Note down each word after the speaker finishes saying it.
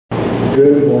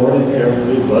Good morning,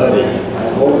 everybody.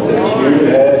 I hope that you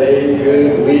had a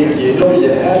good week. You know you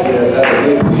had to have had a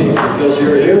good week because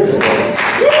you're here today.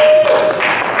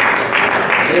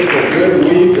 It's a good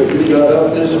week if you got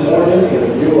up this morning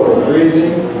and you are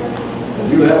breathing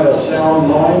and you have a sound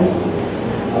mind.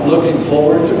 I'm looking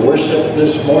forward to worship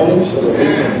this morning so that we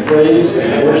can praise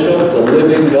and worship the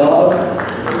living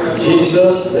God,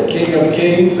 Jesus, the King of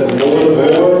Kings and Lord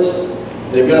of Lords.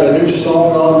 They've got a new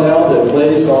song on now that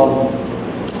plays on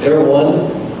Air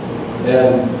One,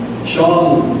 and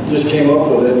Sean just came up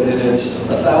with it, and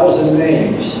it's 1,000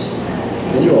 names.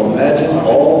 Can you imagine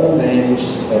all the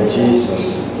names of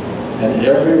Jesus? And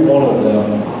every one of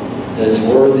them is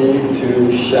worthy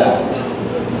to shout.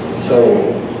 So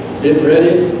get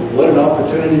ready. What an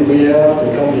opportunity we have to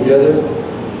come together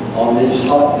on these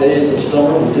hot days of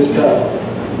summer. We just got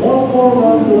one more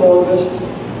month of August,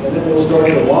 and then we'll start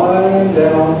to wind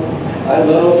down. I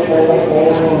love fall. Fall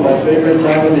is one of my favorite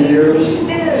time of the years.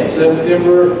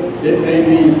 September, it may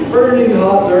be burning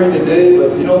hot during the day,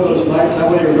 but you know those nights,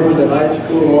 how many remember the nights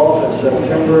cool off in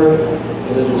September?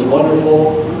 And it was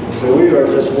wonderful. So we are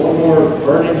just one more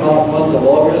burning hot month of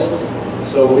August.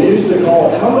 So we used to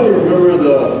call it, how many remember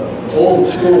the old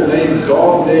school name,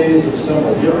 Dog Days of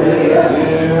Summer? You ever hear that?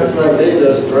 Yeah. It's like they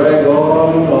just drag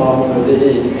on and on with the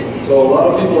heat. So a lot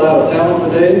of people out of town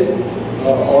today.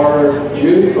 Our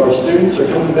youth, our students are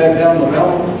coming back down the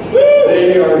mountain.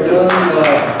 They are done,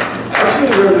 actually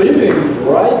they're leaving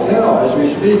right now as we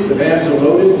speak. The vans are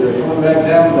loaded, they're coming back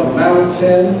down the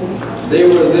mountain. They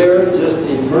were there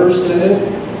just immersed in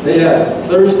it. They had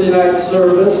Thursday night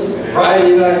service,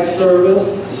 Friday night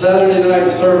service, Saturday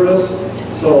night service.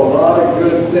 So a lot of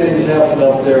good things happen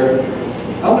up there.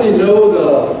 How many know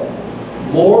the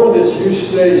more that you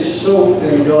stay soaked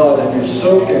in God and you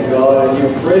soak in God and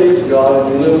you praise God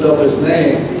and you lift up His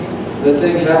name, that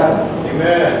things happen.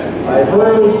 Amen. I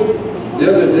heard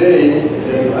the other day,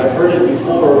 and I've heard it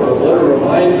before, but what a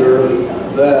reminder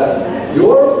that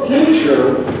your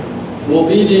future will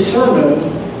be determined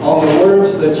on the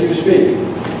words that you speak.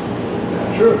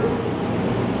 Sure.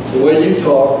 The way you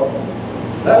talk,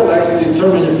 that will actually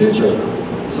determine your future.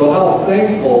 So how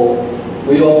thankful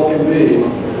we all can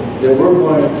be that we're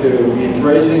going to be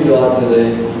praising God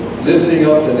today, lifting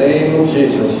up the name of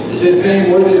Jesus. Is His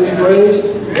name worthy to be praised?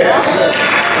 Yeah.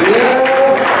 Yeah.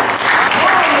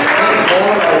 Thank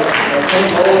God. I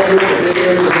thank all of you for being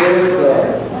here today. It's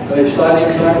an exciting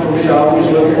time for me. I always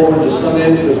look forward to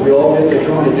Sundays because we all get to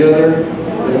come together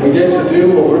and we get to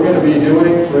do what we're going to be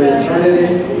doing for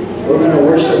eternity. We're going to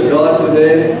worship God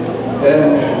today.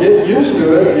 And get used to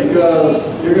it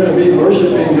because you're going to be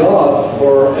worshiping God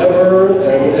forever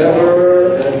and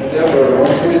ever and ever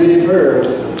once we leave earth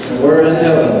and we're in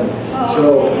heaven.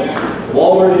 So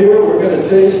while we're here, we're going to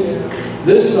taste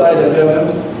this side of heaven.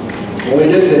 When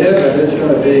we get to heaven, it's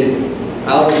going to be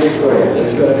out of this world.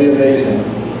 It's going to be amazing.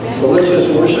 So let's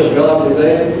just worship God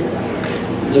today,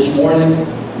 this morning.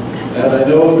 And I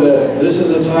know that this is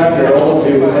a time that all of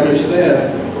you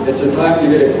understand. It's a time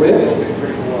to get equipped.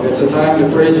 It's a time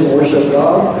to praise and worship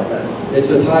God.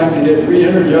 It's a time to get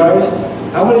re-energized.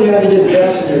 How many had to get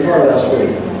gas in your car last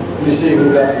week? Let me see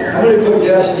who got. How many put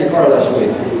gas in your car last week?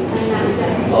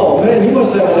 Oh man, you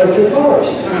must have electric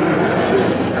cars.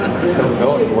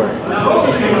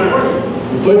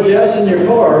 You put gas in your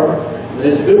car, and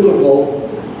it's biblical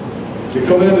to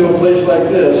come into a place like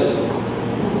this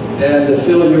and to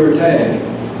fill your tank.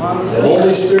 The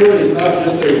Holy Spirit is not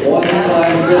just a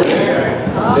one-time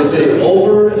filling. It's a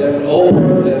over and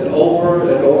over and over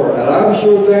and over. And I'm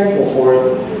so thankful for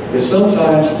it because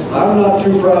sometimes I'm not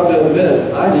too proud to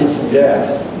admit I need some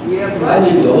gas. I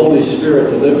need the Holy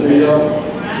Spirit to lift me up,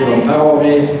 to empower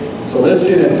me. So let's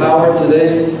get empowered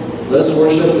today. Let's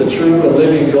worship the true and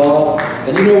living God.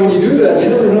 And you know, when you do that, you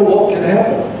never know what can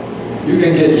happen. You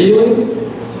can get healing.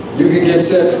 You can get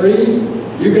set free.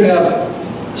 You can have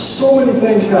so many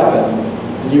things happen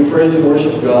when you praise and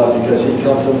worship God because He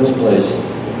comes in this place.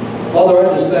 Father, I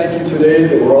just thank You today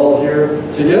that we're all here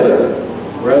together.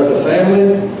 We're as a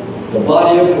family, the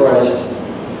body of Christ.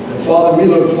 And Father, we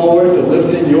look forward to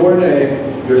lifting Your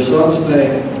name, Your Son's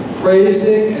name,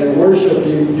 praising and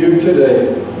worshiping You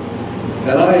today.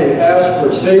 And I ask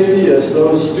for safety as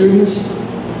those students,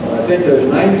 I think there's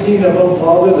 19 of them,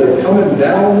 Father, they're coming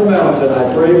down the mountain.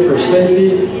 I pray for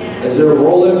safety as they're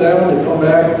rolling down to come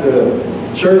back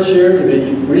to church here to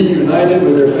be reunited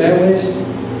with their families.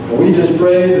 And we just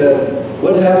pray that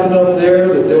what happened up there,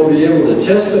 that they'll be able to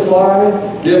testify,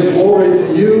 give glory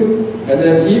to You, and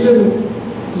then even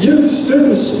youth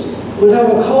students would have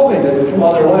a calling that would come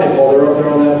on their life while they're up there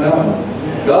on that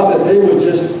mountain. God, that they would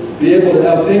just be able to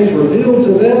have things revealed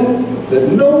to them that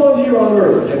no one here on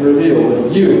earth can reveal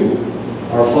that you,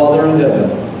 our Father in heaven.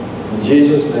 In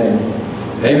Jesus' name,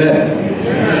 amen.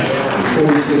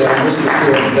 Before we sit down, let's just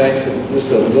give him thanks.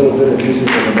 Just a little bit of music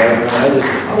in the background. I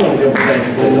want to give him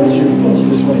thanks today. Don't you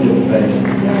just want to give him thanks?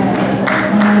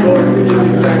 Lord, we give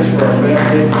you thanks for our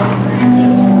family.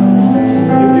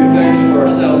 We give you thanks for our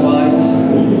sound minds.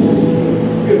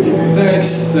 We give you thanks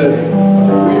that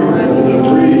we were able to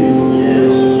breathe.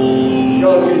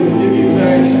 God, we give you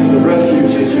thanks for the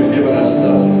refuge that you've given us,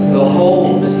 the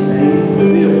homes,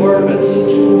 the apartments.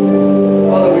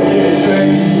 Father, we give you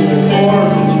thanks for the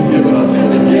cars that you've given us, for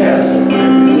the gas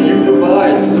that you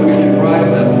provide so that we can drive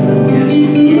them.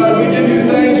 God, we give you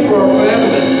thanks for our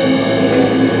families.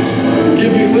 We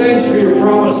give you thanks for your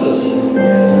promises. We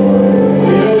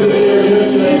know that they are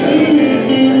yes and amen.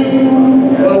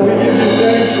 God, we give you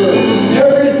thanks for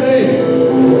everything.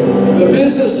 The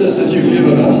businesses that you've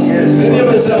given us. Many of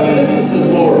us have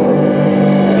businesses, Lord.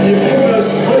 And you've given us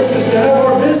places to have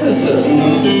our businesses.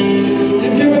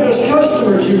 You've given us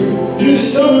customers. You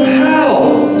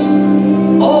somehow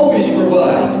always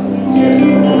provide.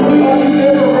 God, you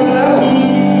never run out.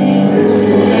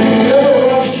 You never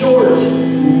run short.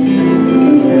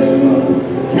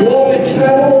 You own the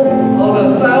cattle on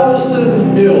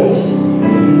 1,000 hills.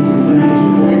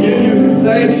 And we give you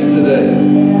thanks today.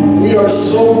 We are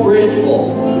so grateful.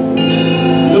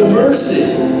 The mercy,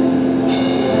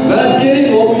 not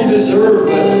getting what we deserve,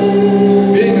 but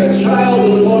being a child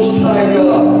of the Most High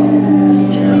God,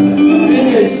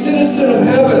 being a citizen of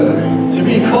heaven, to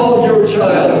be called your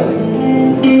child.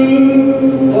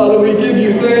 Father, we give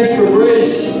you thanks for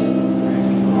grace,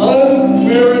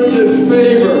 unmerited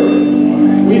favor.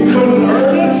 We couldn't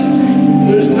earn it.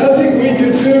 There's nothing we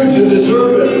could do to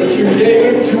deserve it, but you gave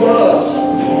it to us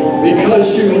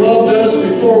because you loved us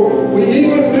before we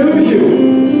even knew you.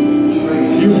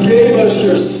 You gave us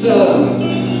your Son.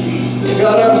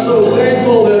 God, I'm so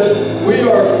thankful that we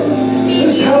are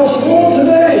this house full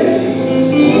today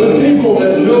with people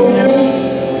that know you,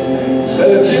 that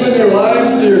have given their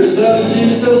lives to your Son,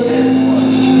 Jesus,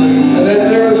 and that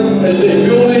there is a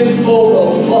building full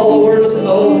of followers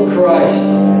of Christ.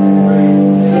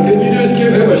 So can you just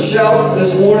give him a shout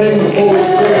this morning before we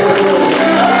start the word?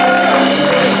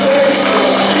 Thanks,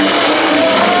 God.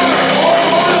 All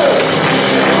honor,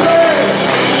 praise,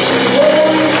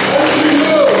 glory unto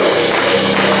you.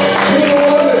 You're the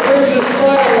one that brings a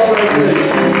smile on our face.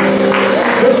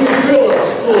 Because you fill us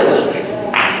full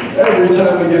every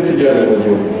time we get together with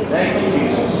you. Thank you,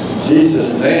 Jesus.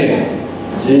 Jesus' name.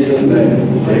 Jesus' name.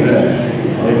 Amen.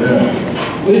 Amen.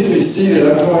 Please be seated.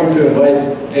 I'm going to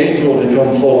invite Angel to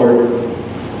come forward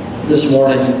this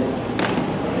morning.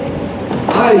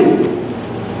 I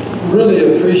really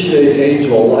appreciate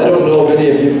Angel. I don't know if any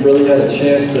of you have really had a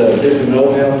chance to get to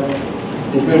know him.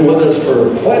 He's been with us for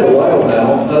quite a while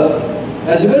now.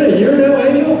 Has it been a year now,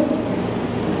 Angel?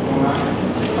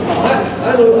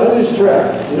 I lose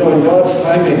track. You know, in God's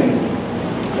timing,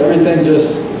 everything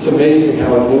just, it's amazing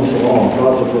how it moves along.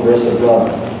 God's a progressive God.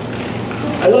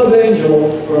 I love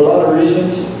Angel for a lot of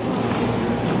reasons,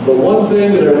 but one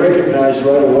thing that I recognize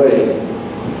right away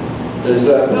is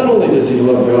that not only does he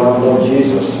love God, love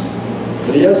Jesus,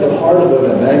 but he has the heart of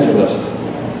an evangelist.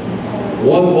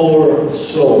 One more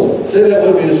soul. Say that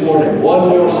with me this morning. One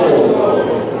more soul.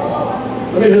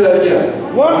 Let me hear that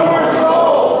again. One more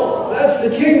soul. That's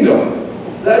the kingdom.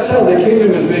 That's how the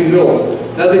kingdom is being built.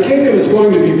 Now the kingdom is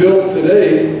going to be built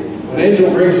today. When Angel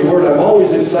brings the word, I'm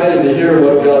always excited to hear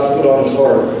what God's put on his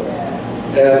heart.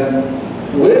 And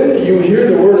when you hear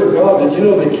the word of God, did you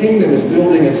know the kingdom is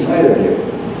building inside of you?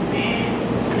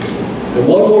 And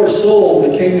one more soul,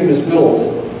 the kingdom is built.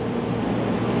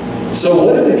 So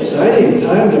what an exciting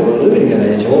time that we're living in,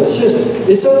 Angel.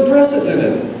 It's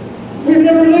unprecedented. We've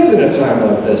never lived in a time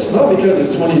like this. Not because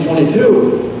it's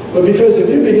 2022, but because if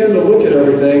you begin to look at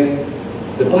everything,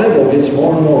 the Bible gets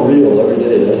more and more real every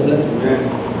day, doesn't it?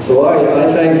 Amen. So I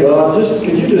thank God.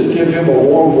 Could you just give him a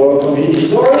warm welcome?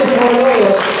 He's already come on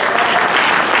us.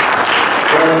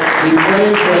 Be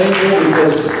praying for Angel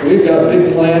because we've got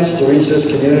big plans to reach this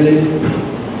community,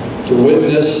 to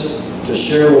witness, to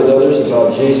share with others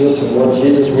about Jesus and what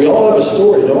Jesus. We all have a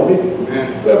story, don't we?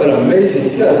 Amen. We have an amazing.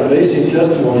 He's got an amazing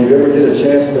testimony. If you ever get a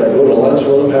chance to go to lunch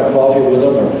with him, have coffee with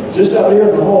him, or just out here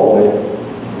in the hallway.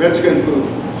 Mexican food.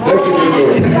 Mexican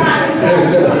food.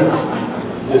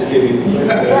 Just kidding.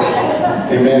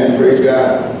 Amen. Praise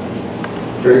God.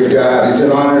 Praise God. It's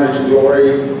an honor, it's a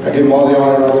glory. I give him all the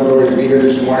honor and all the glory to be here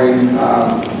this morning.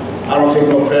 I don't take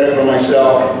no credit for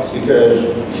myself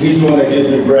because he's the one that gives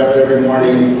me breath every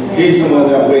morning. He's the one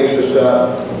that wakes us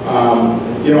up.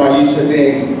 You know, I used to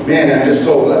think, man, I'm just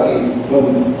so lucky.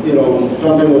 when, you know,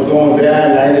 something was going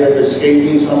bad and I ended up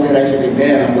escaping something, I said,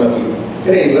 man, I'm lucky.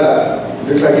 It ain't luck.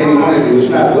 Just like any one of you, it's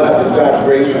not luck, it's God's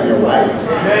grace on your life.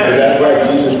 And that's why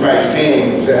Jesus Christ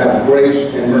came, to have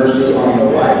grace and mercy on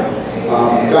your life.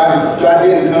 God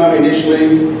didn't come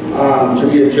initially to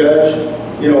be a judge.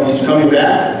 You know, he's coming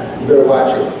back. You better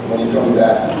watch it when he's coming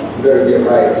back. You better get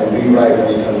right and be right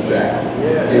when he comes back.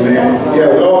 Amen.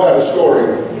 Yeah, we all got a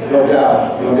story, no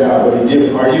doubt, no doubt. But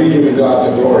are you giving God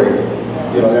the glory?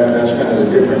 You know, that's kind of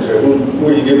the difference. So who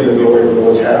are you giving the glory for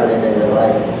what's happening in your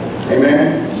life?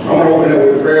 Amen. I'm going to open up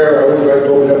with prayer. I always like to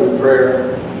open up with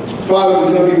prayer. Father,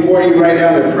 we come before you right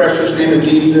now in the precious name of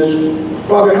Jesus.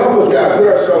 Father, help us, God. Put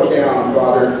ourselves down,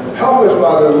 Father. Help us,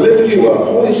 Father, lift you up.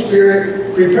 Holy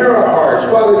Spirit, prepare our hearts.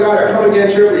 Father God, I come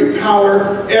against every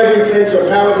power, every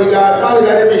principality, God. Father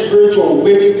God, every spiritual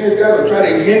wickedness, God, will try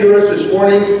to hinder us this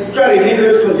morning. Try to hinder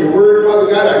us from your word,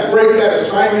 Father God. I break that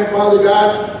assignment, Father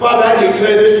God. Father, I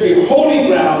declare this to be holy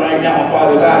ground right now,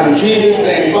 Father God, in Jesus'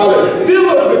 name. Father, fill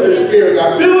us with your spirit,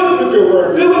 God. Fill us with your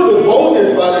word. Fill us with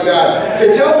boldness, Father God,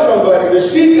 to tell somebody, to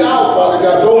seek out, Father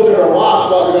God, those that are lost,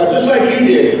 Father God, just like you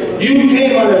did. You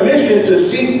came on a mission to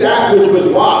seek that which was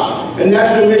lost. And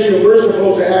that's the mission we're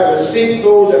supposed to have, is seek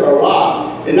those that are lost.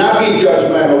 And not be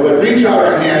judgmental, but reach out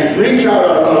our hands, reach out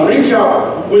our love, reach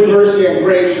out with mercy and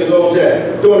grace to those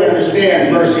that don't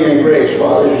understand mercy and grace,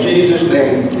 Father. In Jesus'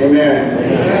 name, amen.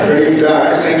 Praise God.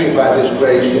 I sanctify this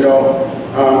place, you know.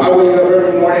 I wake up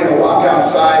every morning and walk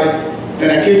outside,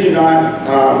 and I kid you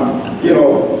not, you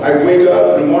know, I wake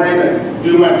up in the morning and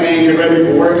do my thing, get ready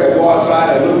for work. I go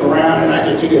outside, I look around, and I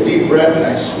just take a deep breath, and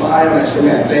I smile, and I say,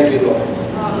 man, thank you, Lord.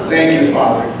 Thank you,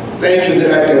 Father. Thank you that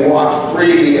I can walk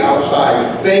freely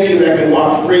outside. Thank you that I can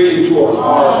walk freely to a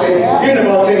car. Even if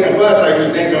I was taking a bus, I used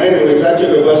to think, anyways, I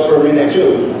took a bus for a minute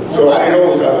too. So I didn't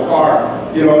always have a car.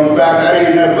 You know, in fact, I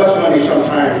didn't even have bus money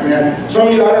sometimes, man. Some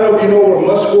of you, I don't know if you know where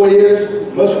Muscoy is.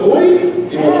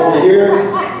 Muscoy? You know, it's over here.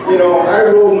 You know, I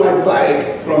rode my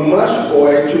bike from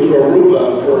Muscoy to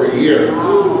Aruba for a year.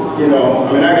 You know,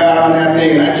 I mean, I got on that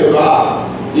thing and I took off,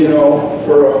 you know,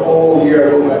 for a whole year.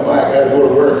 I rode my bike. I had to go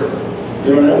to work. You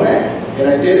know, and I went, and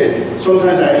I did it.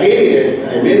 Sometimes I hated it,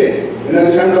 I admit it. And other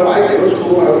times I liked it, it was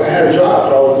cool. I had a job,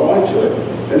 so I was going to it.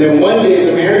 And then one day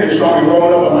the manager saw me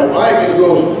rolling up on my bike, and he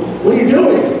goes, what are you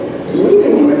doing? I go, what are you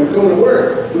doing? I'm going to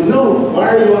work. He goes, no, why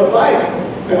are you on a bike?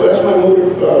 I go, that's my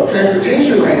mode of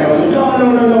transportation right now. He goes,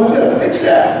 no, we got to fix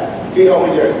that. He helped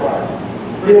me get a car.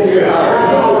 He helped me get a car.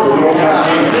 You know,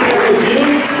 it was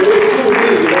you, it was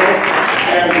me, you know.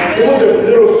 And it was a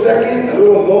little second, a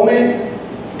little moment,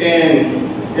 in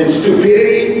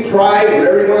stupidity, pride,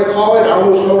 whatever you want to call it. I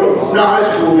almost sort of, nah, it's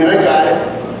cool, man, I got it.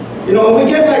 You know, we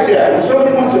get like that. When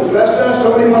somebody wants to bless us,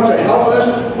 somebody wants to help us,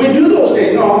 we do those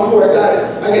things. No, I'm cool, I got it.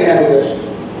 I can handle this.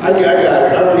 I got it.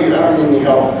 I don't need any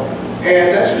help. And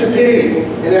that's stupidity,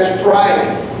 and that's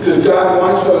pride. Because God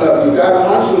wants to love you. God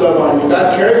wants to love on you.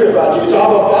 God cares about you. It's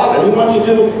all about Father. He wants you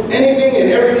to do anything and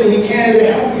everything He can to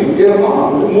help you get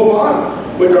along, to move on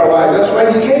with our lives. That's why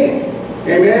He came.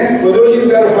 Amen. For those of you who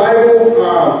got a Bible,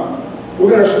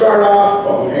 we're going to start off.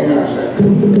 Oh, hang on a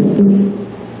second.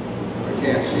 I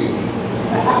can't see.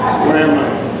 Where am I?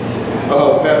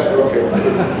 Oh, faster. Okay.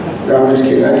 No, I'm just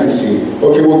kidding. I can see.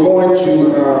 Okay, we're going to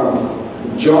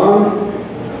John.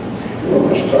 We're going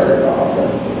to start it off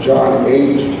at John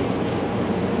 8.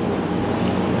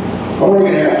 I'm only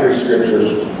going to have 3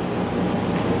 scriptures.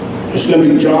 It's going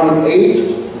to be John 8.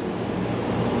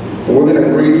 And we're going to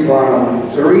read from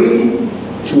 3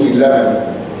 to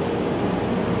 11.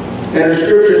 And the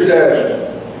scripture says,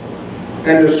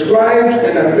 and the scribes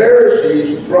and the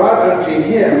Pharisees brought unto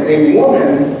him a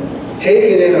woman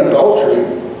taken in adultery.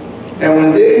 And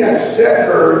when they had set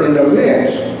her in the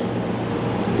midst,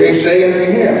 they say unto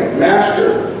him,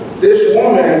 Master, this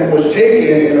woman was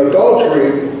taken in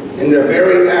adultery in the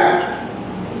very act.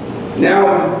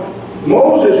 Now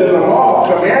Moses in the law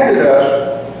commanded us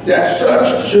that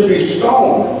such should be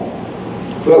stoned.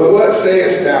 But what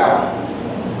sayest thou?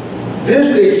 This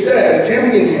they said,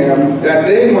 tempting him, that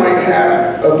they might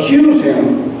have accused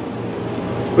him.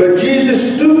 But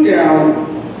Jesus stooped down,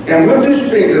 and with his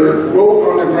finger wrote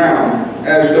on the ground,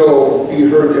 as though he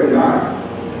heard them not.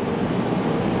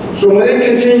 So when they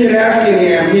continued asking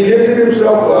him, he lifted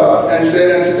himself up and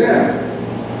said unto them,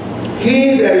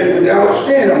 He that is without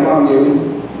sin among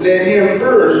you, let him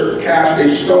first cast a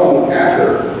stone at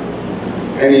her.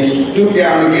 And he stooped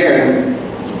down again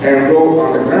and wrote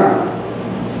on the ground.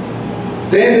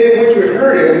 Then they which had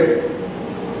heard it,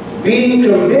 being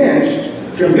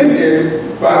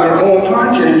convicted by their own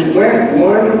conscience, went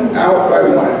one out by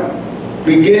one,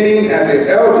 beginning at the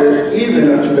eldest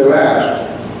even unto the last.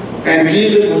 And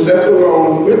Jesus was left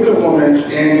alone with the woman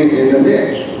standing in the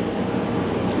midst.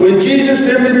 When Jesus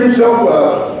lifted himself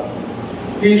up,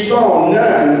 he saw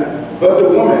none but the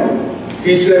woman.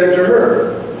 He said unto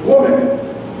her, Woman,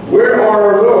 where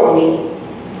are those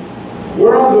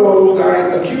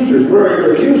thine accusers? Where are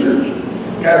your accusers?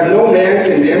 Have no man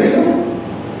condemned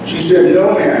you? She said,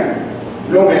 No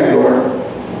man. No man, Lord.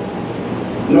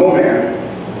 No man.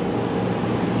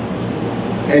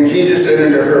 And Jesus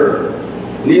said unto her,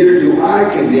 Neither do I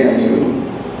condemn you.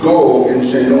 Go and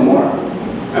sin no more.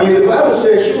 I mean, the Bible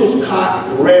says she was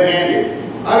caught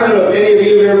red-handed. I don't know if any of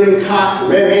you have ever been caught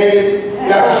red-handed,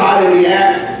 got caught in the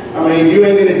act. I mean, you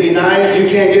ain't going to deny it. You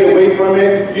can't get away from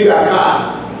it. You got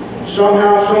caught.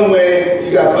 Somehow, some way,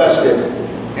 you got busted.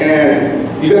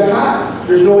 And you got caught.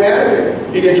 There's no way out of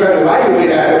it. You can try to lie your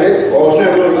way out of it. Oh, it's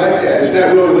not really like that. It's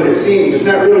not really what it seems. It's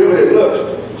not really what it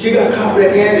looks. She got caught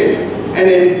red-handed. And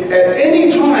then at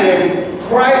any time,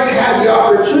 Christ had the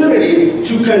opportunity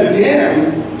to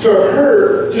condemn, to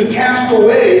hurt, to cast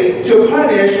away, to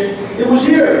punish. It was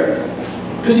here.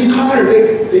 Because he caught her.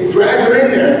 They dragged her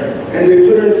in there and they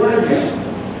put her in front of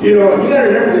him. You know, you got to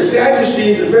remember the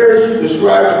Sadducees, the Pharisees, the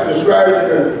scribes and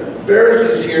the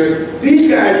Pharisees here, these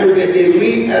guys were the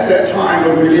elite at that time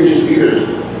of religious leaders.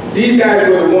 These guys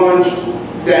were the ones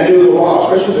that knew the law,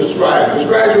 especially the scribes. The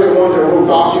scribes were the ones that wrote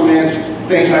documents,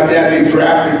 things like that. They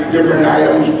drafted different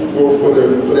items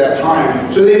for that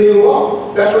time. So they knew the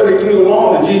law. That's why they threw the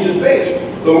law in Jesus' face.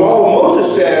 The law of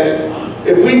Moses says,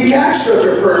 if we catch such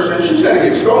a person, she's got to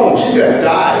get stoned. She's got to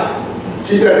die.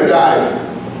 She's got to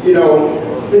die. You know,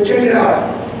 but check it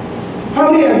out.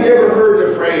 How many have you ever heard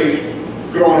the phrase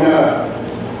growing up?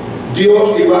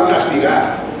 Dios te va a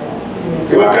castigar.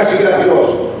 Te va a castigar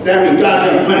Dios. That means God's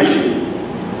going to punish you.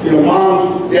 You know,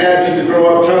 moms, dads used to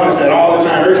grow up telling us that all the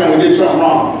time, every time we did something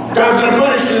wrong. God's going to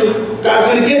punish you. God's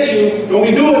going to get you. Don't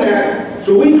be doing that.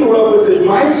 So we grew up with this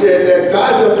mindset that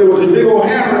God's up there with a big old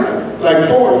hammer, like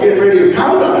Thor, getting ready to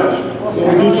pound on us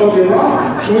when we do something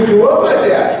wrong. So we grew up like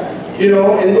that. You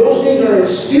know, and those things are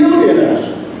instilled in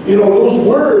us. You know, those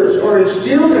words are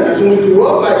instilled in us. And we grew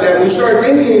up like that. We start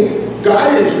thinking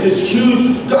God is this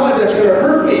huge God that's going to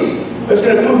hurt me. That's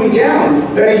going to put me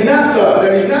down. That he's not love.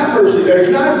 That he's not mercy. That he's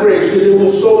not grace. Because it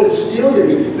was so instilled in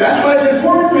me. That's why it's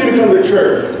important for you to come to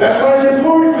church. That's why it's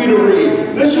important for you to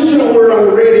read. Listen to the word on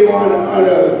the radio, on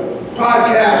a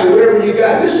podcast, or whatever you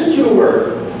got. Listen to the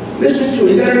word. Listen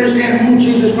to it. You got to understand who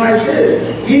Jesus Christ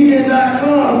is. He did not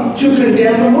come to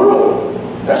condemn the world.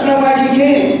 That's not why he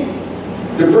came.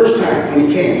 The first time when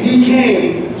he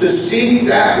came to seek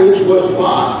that which was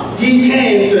lost. He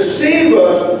came to save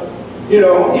us. You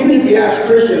know, even if you ask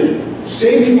Christians,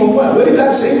 save me from what? What did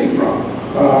God save me from?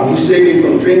 He saved me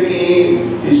from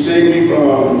drinking. He saved me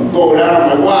from going out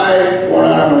on my wife, going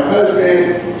out on my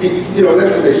husband. You know,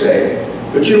 that's what they say.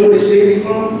 But you know what he saved me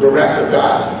from? The wrath of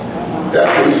God.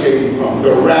 That's what he saved me from.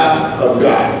 The wrath of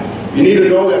God. You need to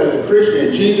know that as a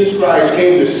Christian, Jesus Christ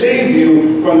came to save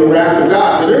you from the wrath of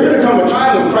God. But there's going to come a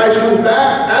time when Christ comes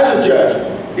back as a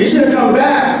judge. He's going to come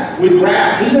back with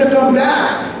wrath. He's going to come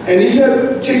back. And he's going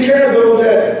to take care of those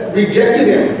that rejected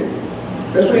him.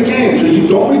 That's what he came. So you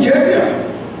don't reject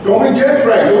him. Don't reject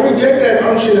Christ. Don't reject that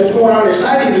unction that's going on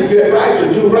inside you to get right,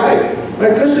 to do right.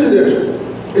 Like, listen to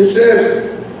this. It says,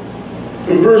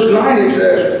 in verse 9, it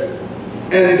says,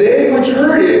 and they which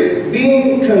heard it,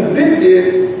 being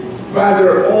convicted by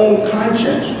their own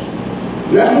conscience.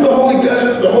 And that's what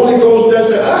the Holy Ghost does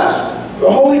to us. The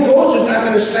Holy Ghost is not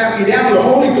going to slap you down. The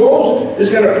Holy Ghost is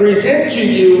going to present to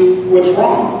you what's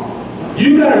wrong.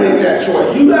 You got to make that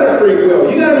choice. You got a free will.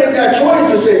 You got to make that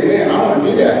choice to say, man, I want to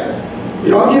do that.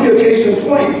 You know, I'll give you a case in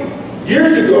point.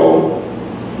 Years ago,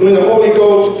 when the Holy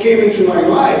Ghost came into my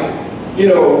life, you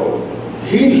know,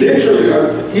 he literally,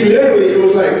 it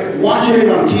was like watching it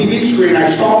on TV screen. I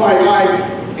saw my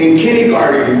life in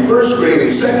kindergarten, in first grade,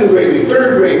 in second grade, in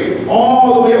third grade,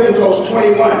 all the way up until I was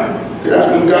 21. Because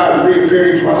that's when God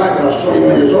reappeared into my life when I was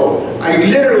 21 years old. I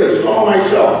literally saw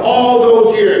myself all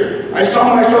those years. I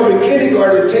saw myself in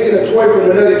kindergarten taking a toy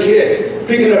from another kid,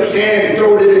 picking up sand and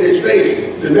throwing it in his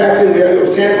face. Because back then we had little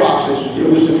sand boxes, you know,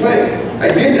 used to play.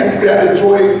 I grabbed the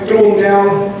toy, threw him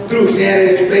down, threw sand in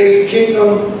his face, kicked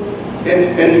him.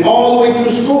 And all the way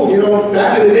through school, you know,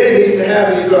 back in the day, they used to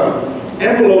have these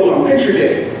envelopes on picture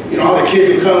day. You know, all the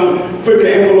kids would come, put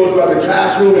their envelopes by the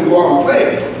classroom and go out and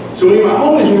play. So when my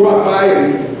homies would walk by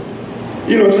and,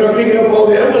 you know, start picking up all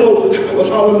the envelopes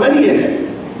with all the money in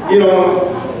it. You know,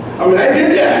 I mean, I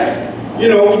did that. You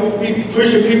know, we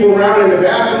pushing people around in the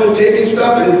bathroom, taking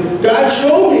stuff, and God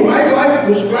showed me. My life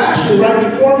was flashing right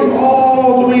before me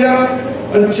all the way up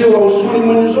until I was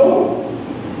 21 years old.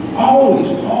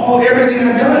 Always. Everything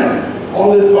I've done.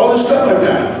 All the stuff I've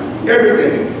done.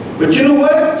 Everything. But you know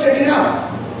what? Check it out.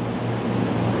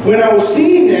 When I was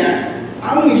seeing that,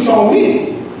 I only saw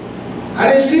me. I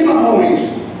didn't see my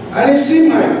homies. I didn't see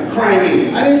my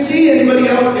crimey. I didn't see anybody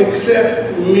else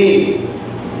except me.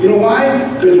 You know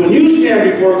why? Because when you stand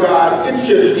before God, it's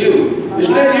just you. It's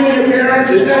not you and your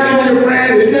parents. It's not you and your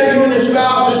friend. It's not you and your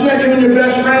spouse. It's not you and your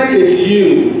best friend. It's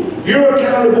you. You're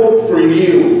accountable for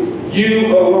you.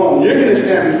 You alone. You're going to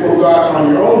stand before God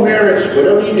on your own merits,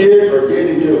 whatever you did or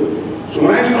didn't do. So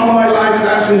when I saw my life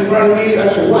flashing in front of me, I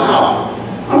said, wow,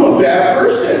 I'm a bad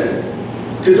person.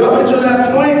 Because up until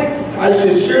that point, I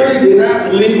sincerely did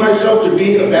not believe myself to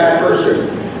be a bad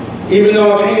person. Even though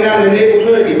I was hanging out in the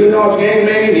neighborhood, even though I was gang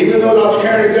banging, even though I was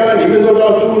carrying a gun, even though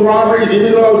I was doing robberies,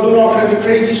 even though I was doing all kinds of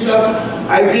crazy stuff,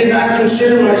 I did not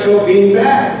consider myself being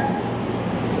bad.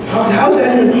 How is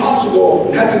that even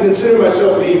possible, not to consider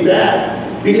myself being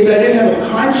bad? Because I didn't have a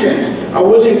conscience. I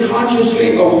wasn't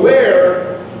consciously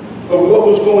aware of what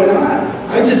was going on.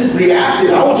 I just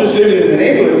reacted. I was just living in the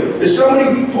neighborhood. If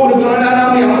somebody pulled a gun out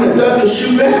on me, I'm going to duck and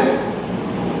shoot back.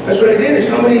 That's what I did. If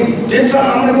somebody did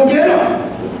something, I'm going to go get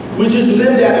them. We just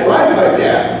lived that life like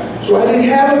that. So I didn't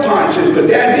have a conscience. But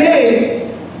that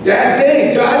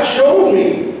day, God showed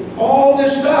me all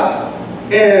this stuff.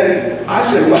 And I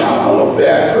said, wow, I'm a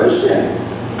bad person.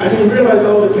 I didn't realize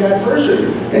I was a bad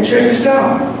person. And check this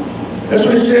out. That's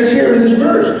what it says here in this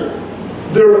verse.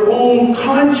 Their own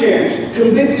conscience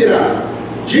convicted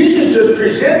them. Jesus just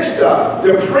presents stuff.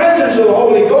 The presence of the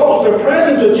Holy Ghost, the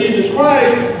presence of Jesus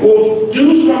Christ will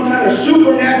do some kind of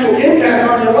supernatural impact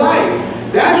on your life.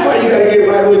 That's why you got to get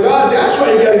right with God. That's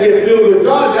why you got to get filled with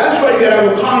God. That's why you got to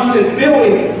have a constant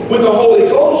filling with the Holy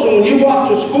Ghost. So when you walk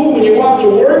to school, when you walk to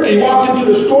work, you walk into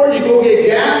the store, you go get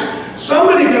gas,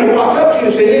 somebody's going to walk up to you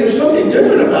and say, hey, there's something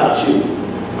different about you.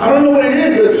 I don't know what it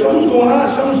is, but something's going on.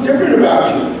 Something's different about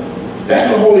you.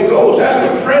 That's the Holy Ghost. That's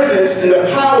the presence and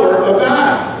the power of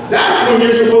God. That's when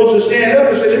you're supposed to stand up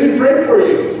and say, let me pray for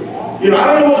you. You know,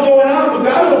 I don't know what's going on, but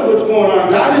God knows what's going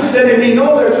on. God is letting me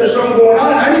know that there's something going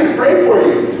on. I need to pray for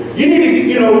you. You need to,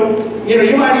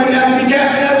 you might even have to be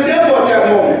casting out the devil at that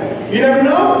moment. You never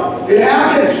know. It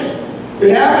happens.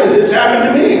 It happens. It's happened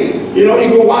to me. You know, you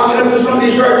go walking up to somebody,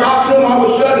 you start talking to them, all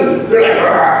of a sudden, they're like,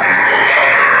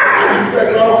 you're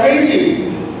acting all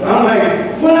crazy. I'm like,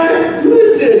 what? Who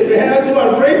is this, man? I just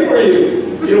want to pray for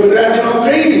you. You know, but they're acting all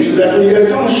crazy. So that's when you got to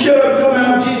tell them, shut up, come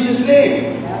out in Jesus'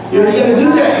 name. You know, you got to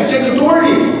do that. You take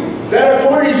authority. That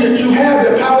authority that you have,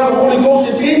 the power of the Holy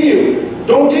Ghost is in you.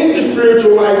 Don't take the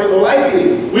spiritual life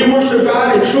lightly. We worship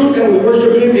God in truth and we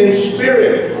worship Him in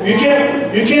spirit. You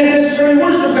can't necessarily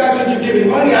worship God because you're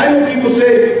giving money. I know people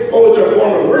say, oh, it's a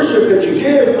form of worship that you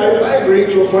give. I agree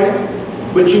to a point.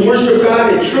 But you worship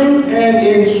God in truth and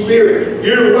in spirit.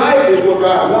 Your life is what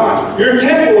God wants. Your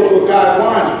temple is what God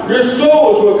wants. Your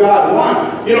soul is what God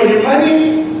wants. You know, your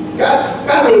money,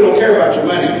 God really don't care about your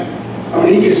money. I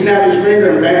mean, He can snap His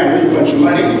finger and bam, there's a bunch of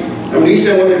money. I mean, He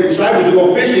sent one of the disciples to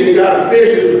go fishing. He got a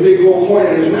fish and there's a big gold coin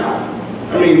in his mouth.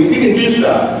 I mean, He can do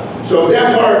stuff. So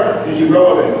that part is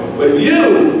irrelevant. But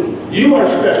you are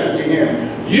special to Him.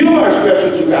 You are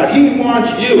special to God. He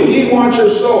wants you. He wants your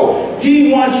soul.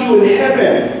 He wants you in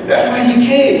heaven. That's why He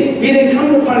came. He didn't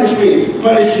come to punish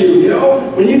you. You know,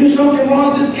 when you do something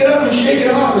wrong, just get up and shake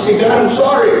it off and say, God, I'm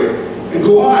sorry, and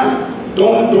go on.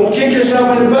 Don't kick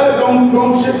yourself in the butt.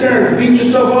 Don't sit there and beat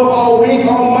yourself up all week,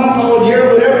 all month, all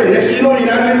year, whatever. Next thing you know, you're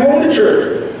not even going to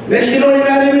church. Next thing you know, you're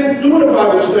not even doing a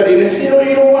Bible study. Next thing you know,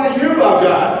 you don't want to hear about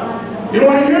God. You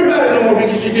don't want to hear about it no more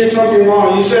because you did something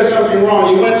wrong. You said something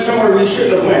wrong. You went somewhere you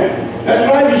shouldn't have went.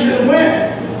 That's why you shouldn't have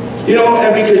went. You know,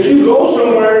 and because you go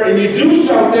somewhere and you do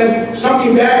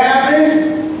something bad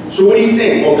happens, so what do you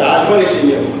think? Oh, God's punishing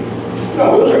you.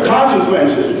 No, those are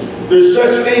consequences. There's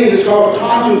such things as called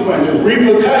consequences,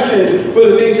 repercussions for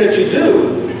the things that you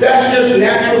do. That's just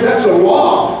natural, that's a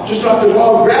law. Just like the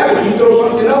law of gravity. You throw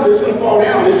something up, it's going to fall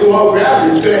down. It's the law of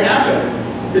gravity. It's going to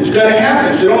happen. It's going to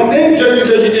happen. So don't think just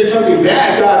because you did something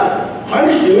bad, God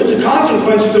punished you. It's the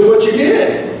consequences of what you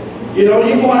did. You know,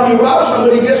 you go out and you rob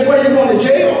somebody, guess what? You're going to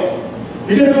jail.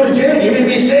 You're going to go to jail. You may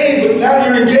be saved, but now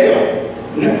you're in jail.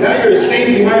 Now you're a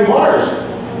saint behind bars.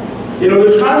 You know,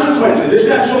 there's consequences. It's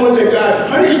not so much that God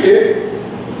punished it.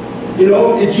 You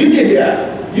know, it's you did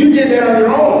that. You did that on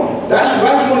your own.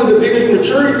 That's one of the biggest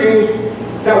maturity things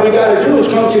that we got to do is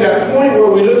come to that point where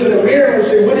we look in the mirror and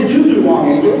say, what did you do wrong,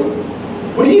 Angel?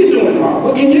 What are you doing wrong?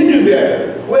 What can you do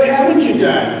better? What haven't you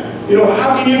done? You know,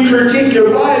 how can you critique your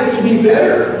life to be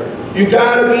better? You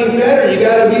got to be better. You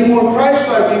got to be more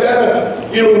Christ-like. You got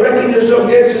to, reckon yourself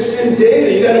dead to sin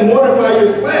daily. You got to mortify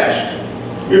your flesh.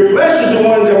 Your flesh is the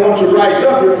one that wants to rise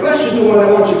up. Your flesh is the one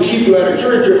that wants to keep you out of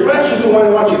church. Your flesh is the one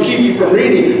that wants to keep you from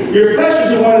reading. Your flesh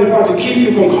is the one that wants to keep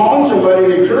you from calling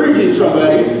somebody and encouraging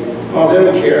somebody. Oh, they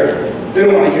don't care. They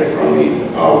don't want to hear from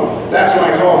me. Oh, that's when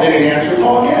I called. They didn't answer.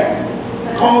 Call again.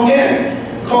 Call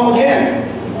again. Call again.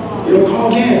 You know,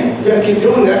 call again. You got to keep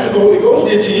doing that. That's what the Holy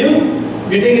Ghost did to you.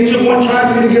 You think it took one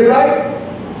try for you to get right?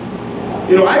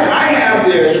 You know, I have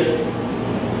this.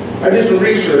 I did some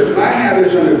research, and I have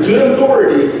this under good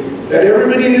authority that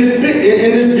everybody in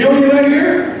this building right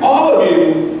here, all of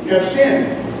you have sinned.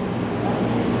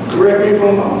 Correct me if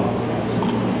I'm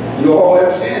wrong. You all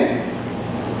have sinned.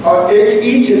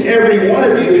 Each and every one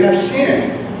of you have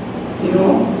sinned. You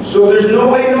know? So there's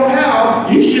no way, no how.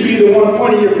 You should be the one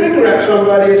pointing your finger at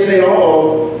somebody and saying,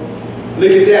 oh,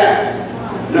 look at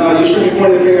that. No, you should be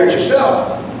pointing the finger at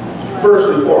yourself.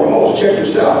 First and foremost, check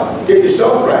yourself. Get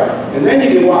yourself right. And then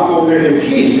you can walk over there in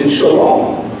peace and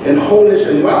shalom and wholeness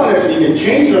and wellness. And you can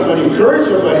change somebody, encourage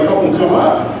somebody, help them come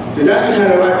up. Because that's the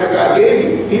kind of life that God gave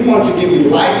you. He wants to give you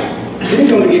life. He didn't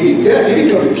come to give you death. He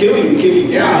didn't come to kill you and kick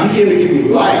you down. He came to give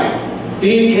you life.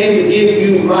 He came to give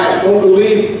you life. Don't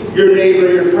believe your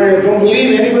neighbor, your friend. Don't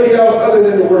believe anybody else other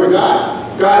than the Word of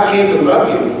God. God came to love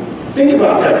you. Think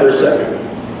about that for a second.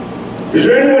 Is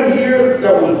there anyone here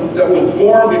that was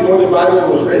born before the Bible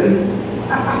was written?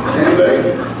 Anybody?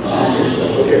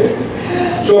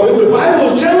 Okay. So if the Bible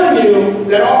is telling you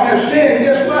that all have sinned,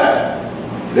 guess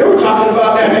what? They were talking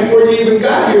about that before you even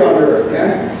got here on earth,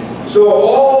 man. So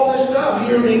all this stuff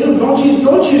here we knew. Don't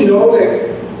you know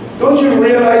that? Don't you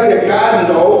realize that God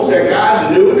knows, that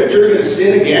God knew that you're going to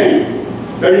sin again?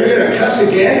 That you're going to cuss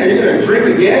again? That you're going to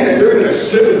drink again? That you're going to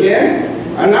slip again?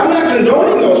 And I'm not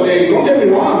condoning those things. Don't get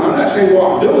me wrong. I'm not saying go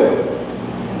out and do it.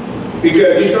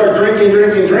 Because you start drinking,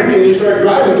 you start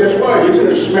driving, guess what? You're going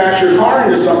to smash your car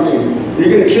into something. You're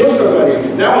going to kill somebody.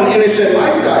 Now an innocent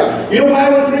life died. You know why I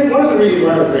don't drink? One of the reasons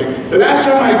why I don't drink. The last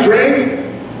time I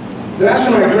drank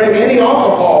any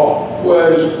alcohol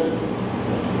was,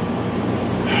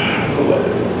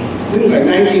 I think it was like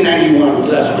 1991 was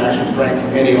the last time I actually drank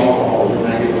any alcohol. It was in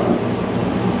 91.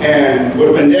 And would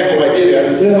have been dead if I did it.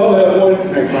 I said, yeah, I'll have one.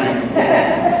 And I drank.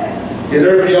 Because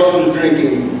everybody else was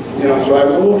drinking. You know, so I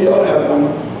go, oh, yeah, I'll have one.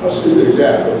 How stupid is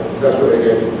that? But that's what I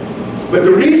did. But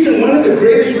the reason, one of the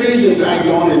greatest reasons I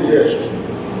don't is this.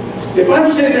 If I'm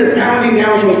sitting there pounding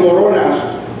down some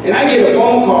coronas, and I get a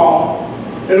phone call,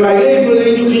 and like, hey, brother,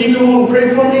 can you come home and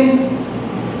pray for me?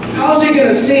 How's it going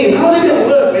to seem? How's it going to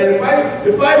look, man?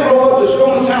 If I roll up to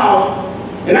someone's house,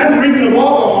 and I'm reaping of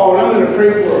alcohol, and I'm going to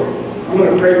pray for them. I'm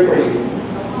going to pray for you.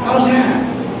 How's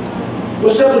that?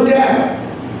 What's up with that?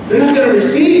 They're not going to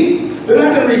receive. They're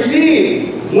not going to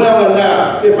receive well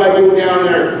enough if I go down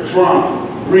there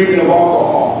drunk, reaping of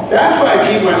alcohol. That's why I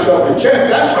keep myself in check.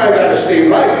 That's why I got to stay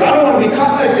right. Because I don't want to be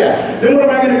caught like that. Then what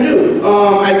am I going to do?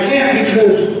 I can't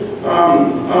because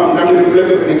I'm going to look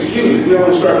up an excuse. I'm going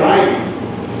to start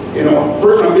lying. You know,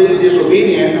 first I'm being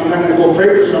disobedient. I'm not going to go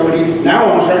pray for somebody.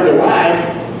 Now I'm starting to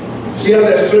lie. See how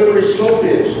that slippery slope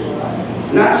is?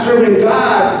 Not serving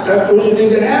God, those are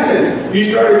things that happen. You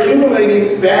start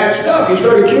accumulating bad stuff. You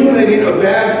start accumulating a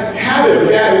bad habit, a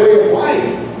bad way of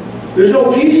life. There's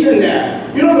no peace in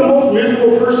that. You know the most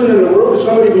miserable person in the world is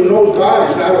somebody who knows God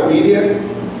is not obedient?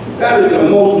 That is the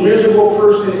most miserable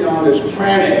person on this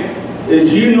planet,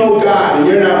 is you know God and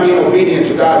you're not being obedient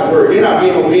to God's word. You're not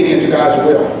being obedient to God's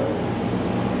will.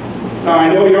 Now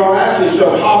I know you're all asking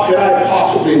yourself, how could I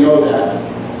possibly know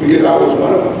that? Because I was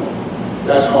one of them.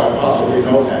 That's how I possibly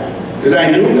know that. Because I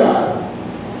knew God.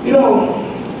 You know,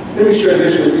 let me share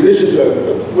this with you. This is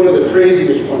one of the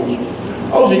craziest ones.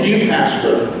 I was a youth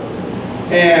pastor,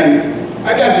 and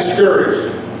I got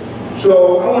discouraged.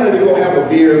 So I wanted to go have a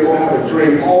beer, go have a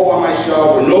drink all by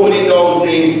myself where nobody knows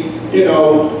me. You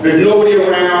know, there's nobody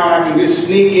around. I can just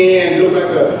sneak in, look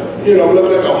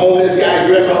like a homeless guy,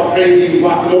 dress all crazy,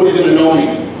 nobody's going to know me.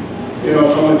 You know,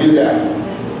 so I'm going to do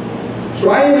that. So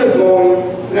I ended up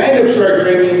going. And I ended up starting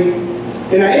drinking,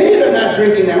 and I ended up not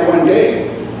drinking that one day,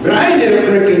 but I ended up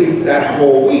drinking that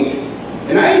whole week.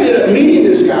 And I ended up meeting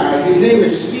this guy. His name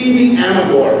is Stevie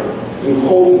Amador in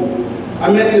Colton.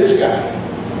 I met this guy.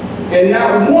 And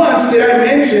not once did I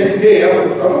mention, hey,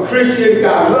 I'm a Christian,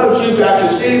 God loves you, God can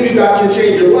save you, God can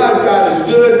change your life, God is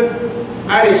good.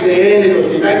 I didn't say any of those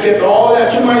things. I kept all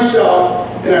that to myself,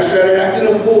 and I started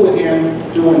acting a fool with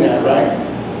him doing that, right?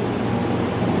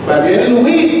 By the end of the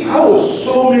week, I was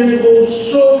so miserable,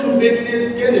 so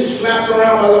convicted, getting slapped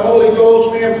around by the Holy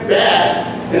Ghost, man, bad.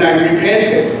 And I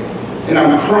repented. And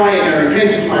I'm crying. I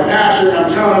repented to my pastor, and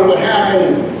I'm telling him what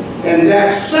happened. And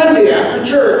that Sunday after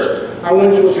church, I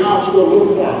went to his house to go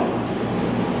look for him.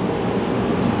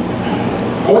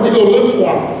 I went to go look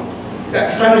for him that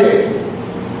Sunday.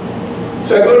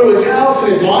 So I go to his house,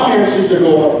 and his mom answers the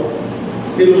door.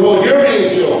 He goes, oh, you're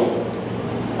Angel.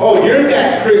 Oh, you're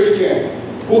that Christian.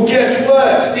 Well, guess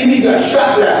what? Stevie got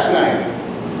shot last night.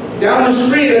 Down the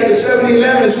street at the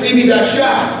 7-Eleven, Stevie got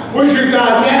shot. Where's your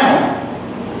God now?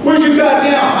 Where's your God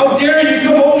now? How dare you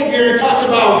come over here and talk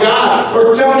about God,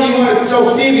 or tell me you want to tell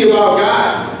Stevie about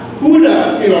God? Who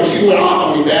the, you know, she went off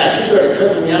on me bad. She started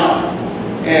cussing me out.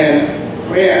 And,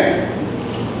 man,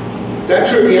 that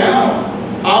tripped me out.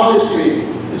 Obviously,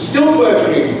 it still bugs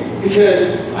me,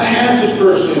 because I had this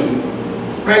person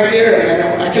right there,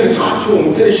 man. I could have talked to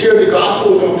him, could have shared the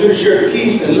gospel with him, could have shared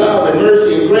peace and love and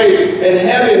mercy and grace and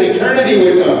heaven and eternity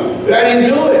with them. But I didn't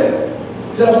do it.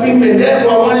 Because I was being pendejo.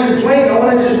 I wanted to drink. I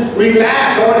wanted to just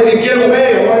relax. I wanted to get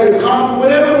away. I wanted to come,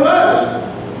 whatever it was.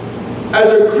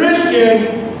 As a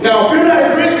Christian, now if you're not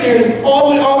a Christian,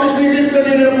 obviously this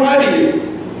doesn't apply to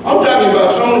you. I'm talking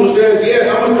about someone who says, yes,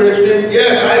 I'm a Christian.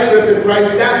 Yes, I accepted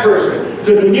Christ, that person.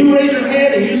 Because when you raise your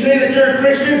hand and you say that you're a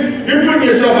Christian, you're putting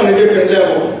yourself on a different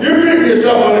level. You're putting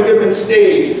yourself on a different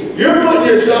stage. You're putting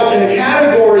yourself in a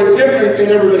category different than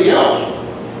everybody else.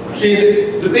 See,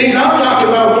 the things I'm talking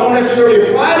about don't necessarily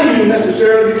apply to you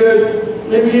necessarily, because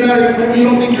maybe you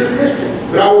don't think you're a Christian.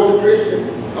 But I was a Christian.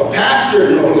 A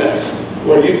pastor, no less.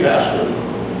 Well, you pastor.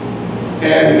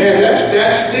 And man, that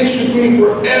sticks with me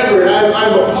forever. And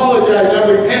I've apologized, I've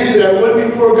repented, I went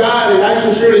before God, and I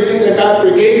sincerely think that God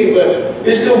forgave me, but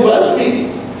it still bugs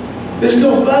me. It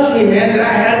still bugs me, man, that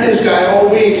I had this guy all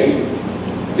week, and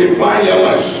then finally I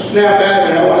want to snap at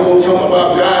him, and I want to go tell him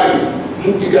about God,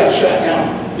 and you got shot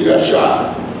now. You got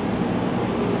shot.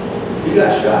 You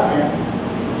got shot,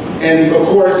 man. And of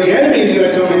course, the enemy's going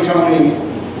to come and tell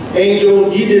me,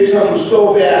 Angel, you did something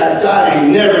so bad, God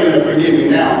ain't never going to forgive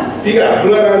you now. You got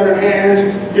blood on your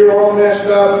hands, you're all messed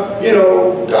up, you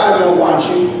know, God don't want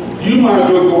you. You might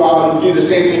as well go out and do the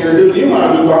same thing you're doing. You might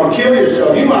as well go out and kill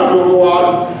yourself. You might as well go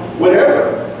out and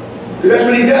whatever. Because that's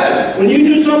what he does. When you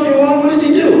do something wrong, what does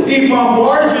he do? He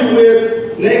bombards you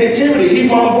with negativity. He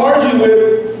bombards you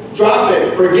with drop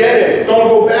it, forget it, don't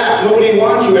go back, nobody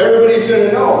wants you, everybody's going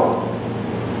to know.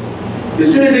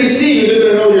 As soon as they see you, they're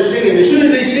going to know you're sinning. As soon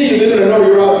as they see you, they're going to know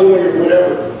you're out doing your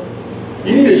whatever.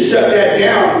 You need to shut that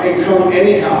down and come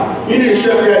anyhow. You need to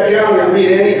shut that down and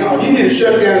read anyhow. You need to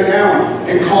shut that down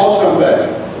and call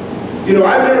somebody. You know,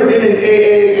 I've never been in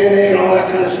AA, NA, and all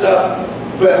that kind of stuff,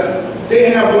 but they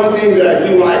have one thing that I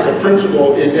do like, a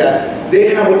principle, is that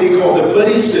they have what they call the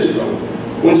buddy system.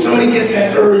 When somebody gets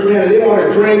that urge, man, and they want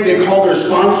to drink, they call their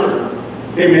sponsor.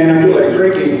 Hey, man, I feel like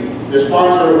drinking. The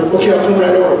sponsor, okay, I'll come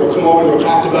right over. We'll come over, we'll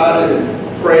talk about it,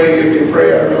 and pray. You can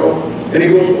pray, I don't know. And he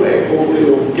goes away. Hopefully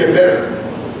it'll get better.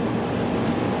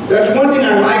 That's one thing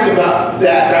I like about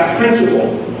that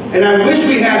principle. And I wish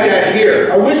we had that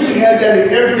here. I wish we had that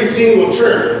in every single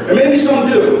church. And maybe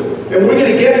some do. And we're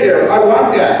going to get there. I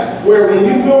want that. Where when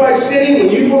you feel like sinning,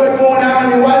 when you feel like going out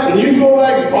on your life, when you feel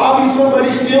like robbing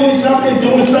somebody, stealing something,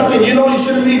 doing something you know you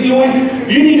shouldn't be doing,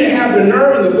 you need to have the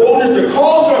nerve and the boldness to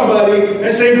call somebody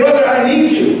and say, brother, I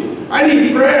need you. I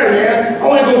need prayer, man. I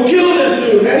want to go kill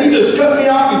this dude, man. He just cut me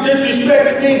off. He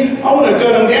disrespected me. I want to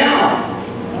gut him down.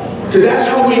 Because that's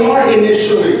how we are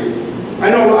initially. I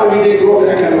know a lot of you didn't grow up in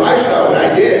that kind of lifestyle, but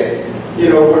I did. You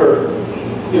know, where,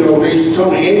 you know, they used to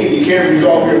tell me, Andy, you can't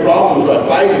resolve your problems by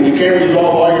fighting. You can't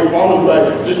resolve all your problems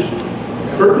by just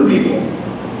hurting people.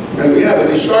 And yeah, but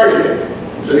they started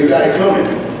it. So they got it coming.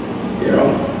 You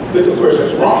know, but of course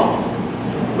that's wrong.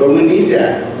 But we need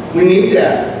that. We need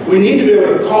that. We need to be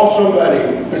able to call somebody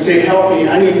and say, help me,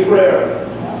 I need prayer.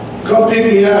 Come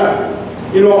pick me up.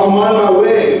 You know, I'm on my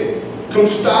way. Come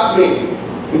stop me.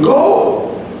 And go.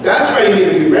 That's why you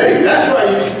need to be ready. That's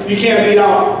why you can't be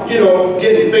out, you know,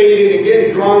 getting faded and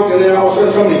getting drunk, and then all of a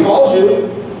sudden somebody calls you.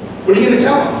 What are you going to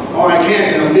tell them? Oh, I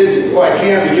can't, and I'm busy. Oh, I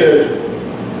can't because,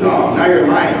 no, now you're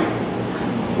lying.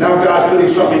 Now God's putting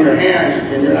something in your hands,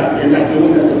 and you're not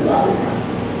doing nothing about it.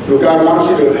 So God wants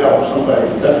you to help somebody.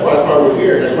 That's why we're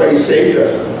here. That's why He saved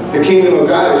us. The kingdom of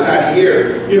God is not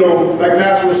here. You know, like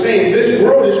Pastor was saying, this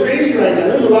world is crazy right now.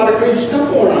 There's a lot of crazy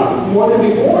stuff going on, more than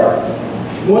before.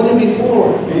 More than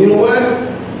before. And you know what?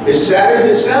 As sad as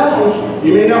it sounds,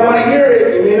 you may not want to hear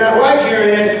it, you may not like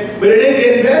hearing it, but it ain't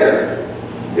getting better.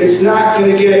 It's not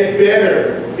going to get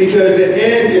better because the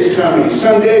end is coming.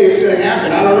 Someday it's going to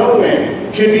happen. I don't know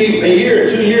when. Could be a year,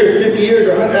 2 years, 50 years,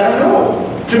 100, I don't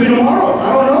know. Could be tomorrow.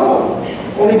 I don't know.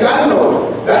 Only God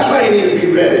knows. That's why you need to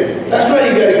be ready. That's why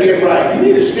you got to get right. You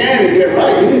need to stand and get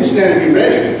right. You need to stand and be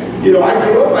ready. You know, I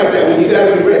grew up like that when you got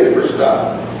to be ready for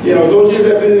stuff. You know, those of you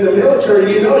that have been in the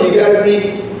military, you know, you got to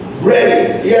be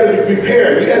ready. You got to be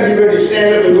prepared. You got to be ready to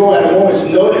stand up and go at a moment's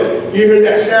notice. You hear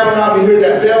that sound knock, you hear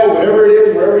that bell, whatever it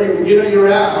is, wherever you're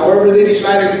at, however they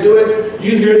decided to do it,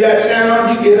 you hear that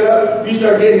sound, you get up, you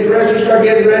start getting dressed, you start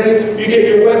getting ready, you get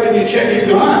your weapon, you check,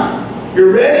 you're gone.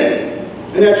 You're ready.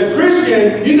 And as a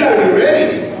Christian, you got to be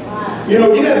ready. You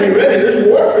know, you got to be ready. There's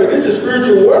warfare. There's a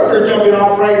spiritual warfare jumping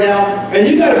off right now, and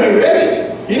you got to be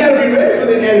ready. You got to be ready for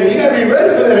the enemy. You got to be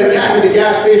ready for that attack at the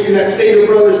gas station, that Stater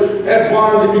Brothers, at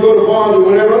Bonds, if you go to Bonds or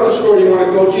whatever other store you want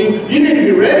to go to. You need to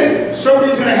be ready.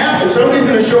 Something's going to happen. Somebody's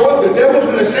going to show up. The devil's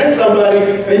going to send somebody,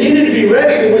 and you need to be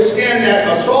ready to withstand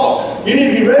that assault. You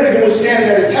need to be ready to withstand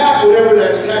that attack, whatever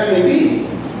that attack may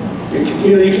be.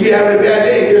 You know, you could be having a bad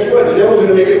day. Guess what? The devil's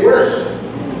going to make it worse.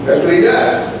 That's what he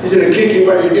does. He's going to kick you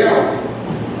while you're down.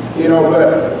 You know,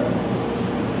 but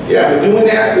yeah, but doing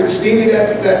that with Stevie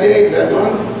that day, that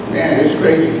month, man, it's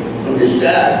crazy. I mean, it's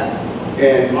sad.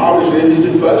 And obviously, it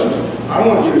just bugs me. I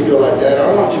don't want you to feel like that. I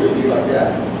don't want you to be like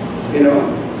that. You know,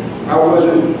 I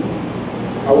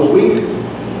was weak.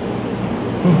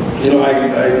 You know,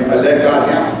 I let God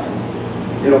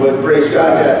down. You know, but praise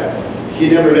God that He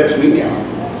never lets me down.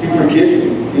 He forgives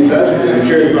me. He loves me. He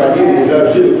cares about you. He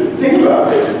loves you. Think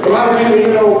about it. A lot of people,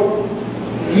 you know,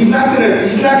 He's not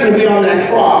gonna be on that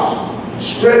cross,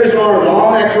 spread His arms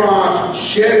on that cross,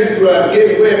 shed His blood,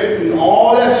 get whipped, and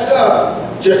all that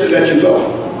stuff just to let you go.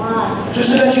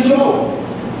 Just to let you go.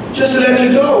 Just to let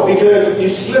you go because you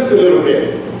slipped a little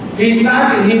bit. He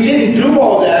didn't do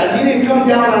all that. He didn't come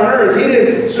down on earth. He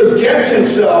didn't subject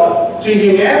Himself to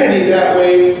humanity that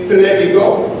way to let you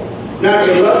go. Not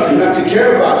to love you, not to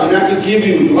care about you, not to give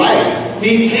you life.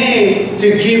 He came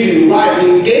to give you life.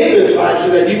 He gave His life so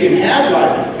that you can have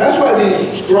life. That's why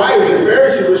these scribes and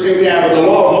Pharisees were saying, yeah, but the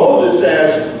law of Moses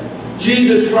says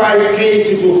Jesus Christ came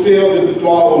to fulfill the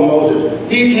law of Moses.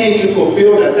 He came to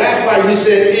fulfill that. That's why He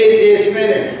said it is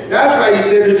finished. That's why He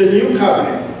said it's a new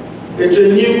covenant. It's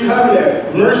a new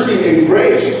covenant. Mercy and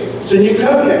grace. It's a new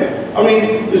covenant. I mean,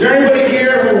 is there anybody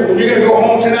here who you're going to go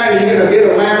home tonight and you're going to get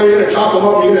a lamb, you're going to chop them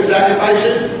up, you're going to sacrifice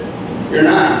it? You're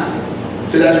not.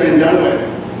 Because that's been done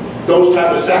with. Those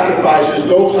type of sacrifices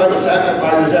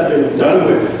have been done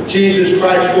with. Jesus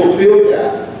Christ fulfilled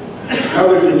that. Now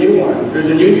there's a new one. There's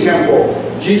a new temple.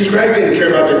 Jesus Christ didn't care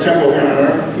about the temple here on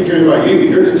earth. He cares about you.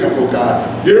 You're the temple of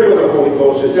God. You're where the Holy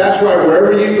Ghost is. That's why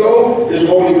wherever you go is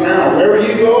holy ground. Wherever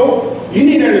you go, you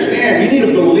need to understand. You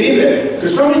need to believe it.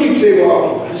 Because some of you say,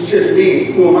 well, it's just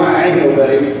me. Who am I? I ain't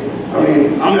nobody. I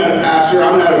mean, I'm not a pastor.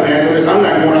 I'm not an evangelist. I'm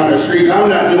not going on the streets. I'm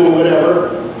not doing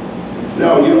whatever.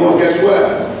 No, you know what? Guess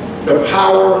what? The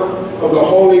power of the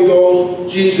Holy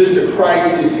Ghost, Jesus the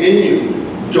Christ, is in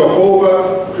you.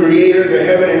 Jehovah, creator of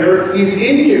heaven and earth, He's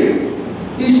in you.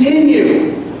 He's in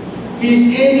you.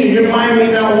 He's in you. Your mind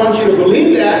may not want you to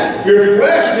believe that. Your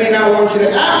flesh may not want you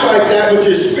to act like that, but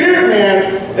your spirit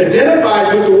man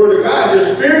identifies with the Word of God. Your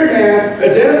spirit man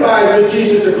identifies with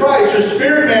Jesus the Christ. Your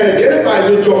spirit man identifies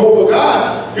with Jehovah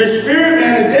God. Your spirit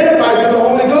man identifies with the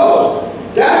Holy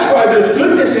Ghost. That's why there's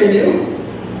goodness in you.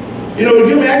 You know,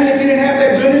 you imagine if you didn't have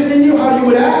that goodness in you, how you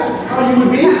would act, how you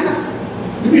would be?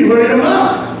 You'd be running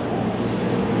amok.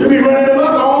 You'd be running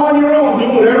amok all on your own,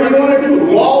 doing whatever you want to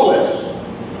do. Lawless.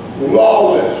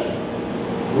 Lawless.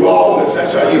 Lawless.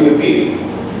 That's how you would be.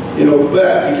 You know,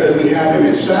 but because we have Him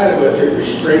inside of us, it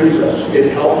restrains us,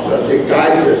 it helps us, it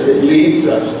guides us, it leads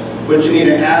us. But you need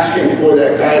to ask Him for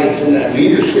that guidance and that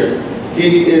leadership.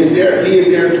 He is there. He is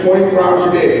there 24 hours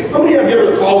a day. How many of you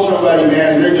ever called somebody,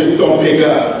 man, and they just don't pick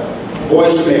up?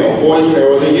 Voicemail.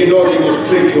 Well, then you know they just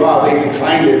click you out. They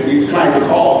declined it. You declined the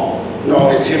call.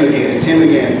 No, it's him again. It's him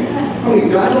again. I mean,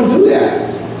 God don't do that.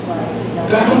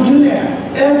 God don't do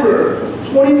that. Ever.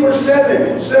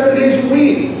 24/7. 7 days a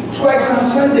week. Twice on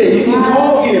Sunday. You can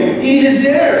call Him. He is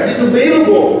there. He's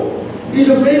available. He's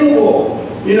available.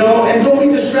 You know, and don't be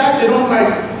distracted. Don't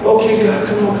like, okay, God,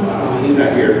 come on. Oh, He's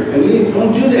not here. And leave.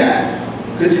 Don't do that.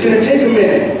 It's going to take a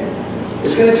minute.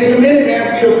 It's going to take a minute,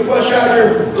 man, for you to flush out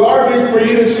your garbage, for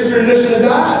you to sit there and listen to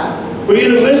God. For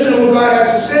you to listen to what God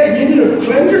has to say. You need to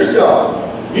cleanse yourself.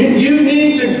 You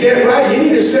need to get right. You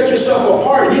need to set yourself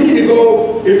apart. You need to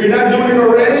go, if you're not doing it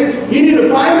already, you need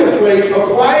to find a place, a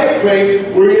quiet place,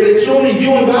 where it's only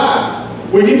you and God.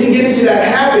 Where you can get into that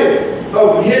habit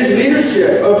of His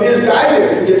leadership, of His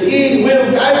guidance. Because He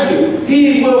will guide you.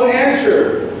 He will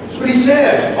answer. That's what He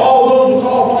says. All those who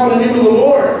call upon the name of the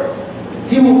Lord,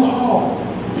 He will call.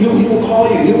 He will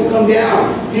call you. He will come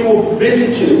down. He will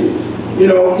visit you. You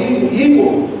know, He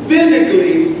will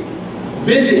physically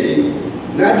visit you.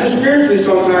 Not just spiritually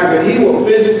sometimes, but He will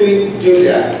physically do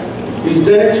that. He's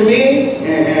done it to me,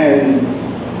 and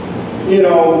you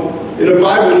know, in the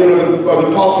Bible, you know, the the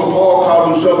Apostle Paul calls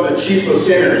himself the chief of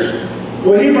sinners.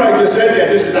 Well, he probably just said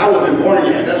that just because I wasn't born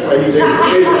yet. That's why he was able to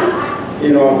say that.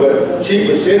 You know, but chief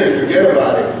of sinners, forget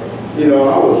about it. You know,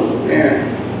 I was, man,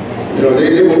 you know,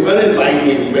 they would uninvite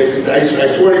me in places. I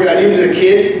swear to God, even as a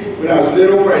kid, when I was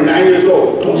little, probably 9 years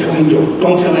old, don't tell Angel,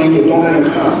 don't tell Angel, don't let him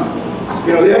come.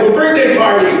 You know, they have a birthday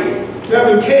party. They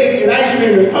have a cake and ice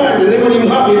cream and punch, and they wouldn't even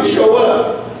want me to show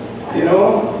up. You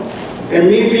know? And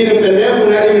me being a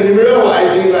pendejo, not even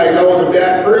realizing like I was a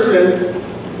bad person,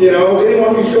 you know, they didn't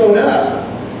want me showing up.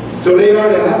 So later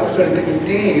on in life, I started thinking,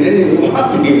 dang, they didn't even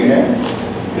want me, man.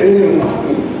 They didn't even want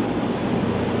me.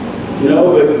 You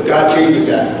know, but God changes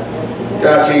that.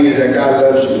 God changes that. God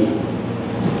loves you.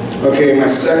 Okay, my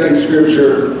second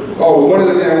scripture. Oh, one of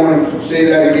the things I want to say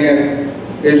that again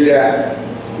is that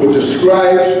with the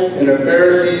scribes and the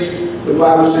Pharisees, the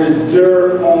Bible says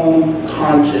their own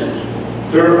conscience.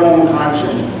 Their own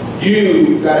conscience.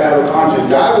 You got to have a conscience.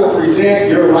 God will present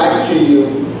your life to you,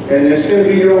 and it's going to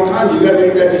be your own conscience. You got to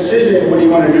make that decision what you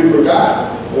want to do for God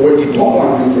or what you don't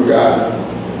want to do for God.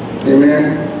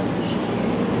 Amen.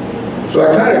 So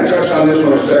I kind of touched on this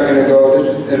one a second ago. This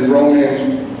is in Romans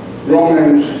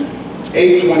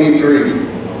 8:23.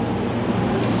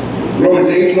 Romans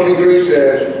 8:23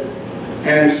 says,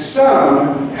 and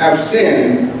some have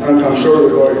sinned and come short of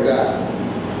the glory of God.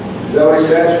 Is that what it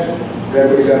says?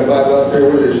 Everybody got a Bible up there?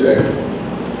 What does it say?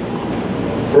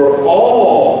 For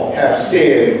all have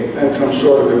sinned and come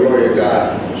short of the glory of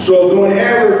God. So don't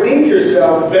ever think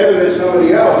yourself better than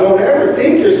somebody else. Don't ever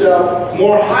think yourself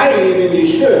more highly than you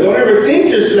should. Don't ever think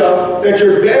yourself that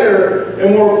you're better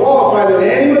and more qualified than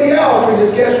anybody else,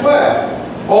 because guess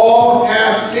what? All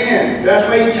have sinned. That's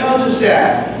why he tells us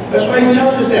that. That's why he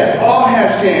tells us that. All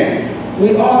have sinned.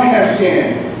 We all have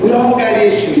sinned. We all got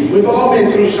issues. We've all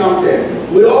been through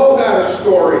something. We all got a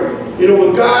story. You know,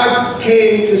 but God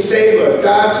came to save us.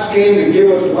 God came to give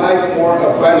us life more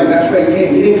abundant. That's why he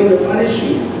came. He didn't come to punish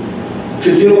you.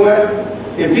 Because you know what?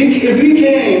 If he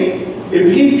came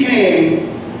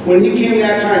when he came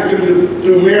that time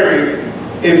through Mary,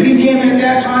 if he came at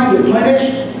that time to punish,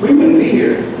 we wouldn't be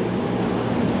here.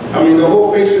 I mean, the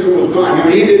whole face of it was gone. I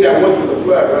mean, he did that once with the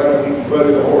flood, right? He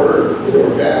flooded the whole earth. They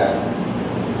were bad.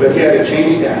 But he had to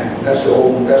change that. That's the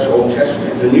Old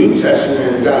Testament. The New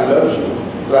Testament, God loves you.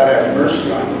 God has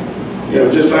mercy on you. You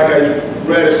know, just like I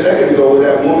read a second ago where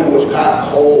that woman was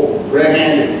caught cold,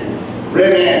 red-handed.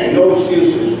 Red-handed, no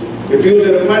excuses. If he was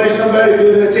going to punish somebody, if he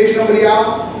was going to take somebody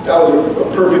out, that was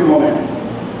a perfect moment.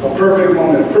 A perfect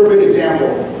moment, a perfect example.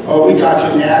 Oh, we caught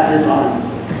you in the act, you're gone.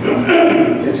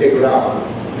 And take it out.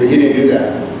 But he didn't do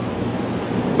that.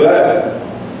 But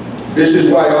this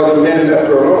is why all the men left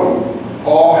her alone.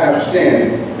 All have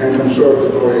sinned and come short of the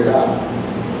glory of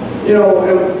God. You know,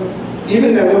 and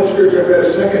even that one scripture I read a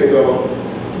second ago,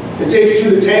 it takes two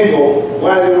to tango.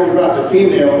 Why they only brought the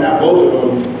female and not both of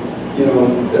them, you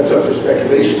know, that's up to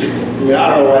speculation. I mean, I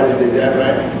don't know why they did that,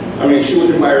 right? I mean, she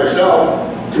wasn't by herself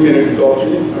committing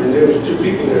adultery. I mean, there was two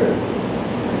people there.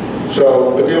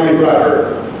 So, but they only brought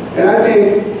her. And I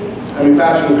think, I mean,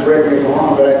 Pastor can correct me if I'm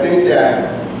wrong, but I think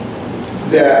that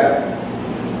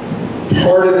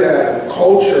part of that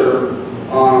culture,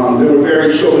 they were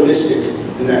very chauvinistic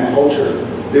in that culture.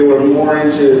 They were more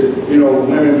into, you know,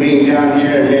 women being down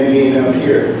here and men being up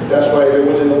here. That's why there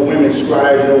wasn't no women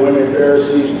scribes, no women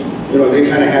Pharisees. You know, they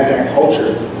kind of had that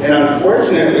culture. And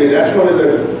unfortunately, that's one of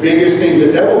the biggest things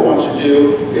the devil wants to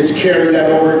do is carry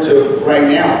that over to right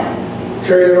now.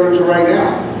 Carry that over to right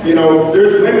now. You know,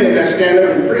 there's women that stand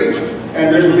up and preach.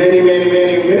 And there's many, many,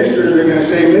 many ministers that are going to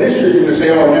say,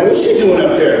 oh, man, what's she doing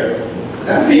up there?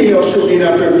 That female should be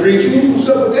up there preaching. What's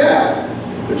up with that?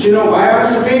 But you know, my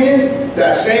honest opinion,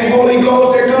 that same Holy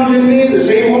Ghost that comes in me, the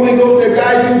same Holy Ghost that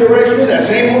guides me, directs me, that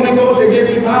same Holy Ghost that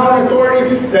gives me power and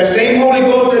authority, that same Holy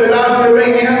Ghost that allows me to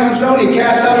lay hands on somebody,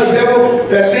 cast out the devil,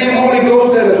 that same Holy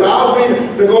Ghost that allows me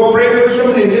to go pray for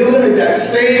somebody and heal them, is that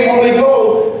same Holy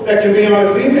Ghost that can be on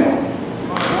a female.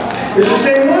 It's the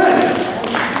same one.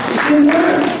 It's the same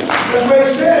one. That's why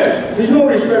it says, there's no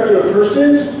respect of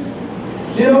persons,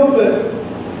 you know, but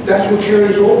that's what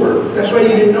carries over. That's why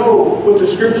you need to know what the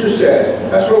scripture says.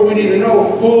 That's why we need to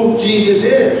know who Jesus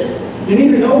is. You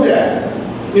need to know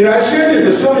that. You know, I shared this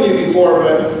with some of you before,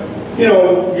 but, you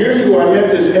know, years ago I met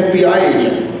this FBI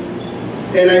agent.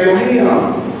 And I go, hey,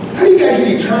 how do you guys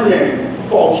determine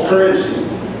false currency?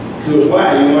 He goes,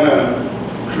 why? You want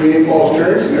to create false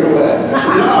currency or what? I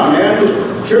said, no, man, I'm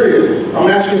just curious. I'm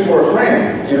asking for a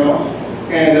friend, you know.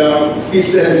 And he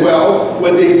said, well,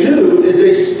 what they do is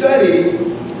they study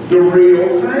the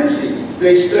real currency.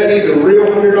 They study the real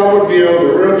 $100 bill,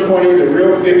 the real 20, the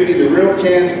real 50, the real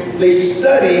 10. They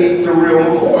study the real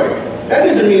McCoy. That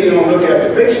doesn't mean they don't look at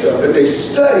the fake stuff, but they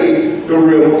study the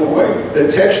real McCoy. The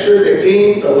texture, the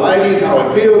ink, the lighting, how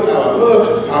it feels, how it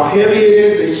looks, how heavy it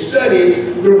is. They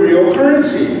study the real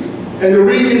currency. And the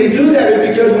reason they do that is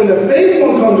because when the fake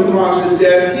one comes across his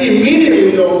desk, he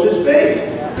immediately knows it's fake.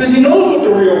 Because he knows what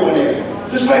the real one is.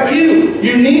 Just like you.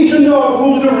 You need to know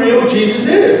who the real Jesus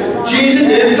is. Jesus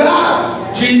is God.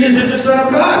 Jesus is the Son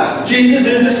of God. Jesus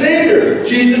is the Savior.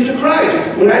 Jesus the Christ.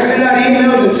 When I send out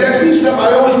emails and texts and stuff,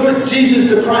 I always put Jesus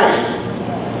the Christ.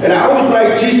 And I always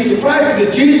write Jesus the Christ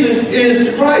because Jesus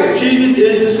is the Christ. Jesus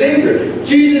is the Savior.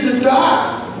 Jesus is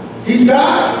God. He's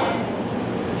God.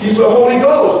 He's the Holy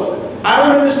Ghost. I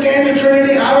don't understand the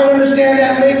Trinity. I don't understand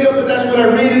that makeup, but that's what I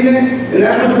read in it. And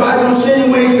that's what the Bible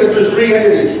insinuates, that there's three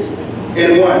entities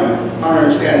in one. I don't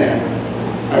understand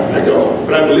that. I don't.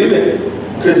 But I believe it.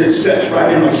 Because it sets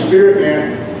right in my spirit,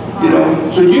 man. You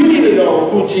know? So you need to know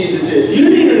who Jesus is. You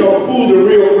need to know who the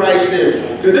real Christ is.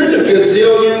 Because there's a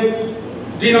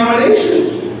gazillion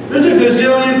denominations. There's a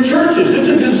gazillion churches. There's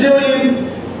a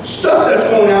gazillion stuff that's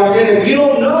going out there. And if you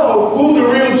don't know who the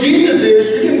real Jesus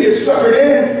is, you're going to get suckered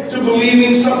in to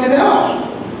believing something else.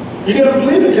 You're going to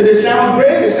believe it because it sounds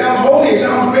great. It sounds holy. It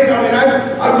sounds great. I mean,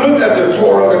 I've looked at the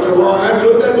Torah, the Quran. I've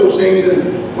looked at those things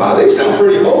and, wow, they sound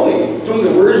pretty holy. Some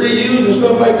of the words they use and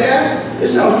stuff like that, it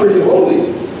sounds pretty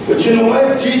holy. But you know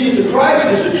what? Jesus the Christ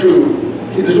is the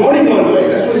truth. There's only one way.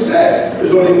 That's what it says.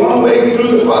 There's only one way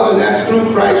through the Father, and that's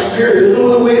through Christ, period. There's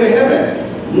no other way to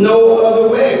heaven. No other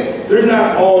way. There's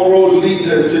not all roads lead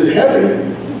to heaven.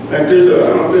 Like there's a, I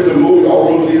don't know if there's a movie, All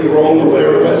Roads Lead to Rome or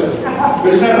whatever it was.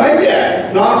 But it's not like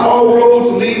that. Not all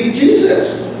roads lead to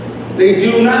Jesus. They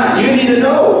do not. You need to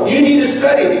know. You need to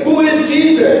study. Who is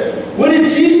Jesus? What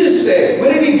did Jesus say?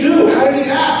 What did he do? How did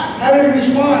he act? How did he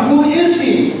respond? Who is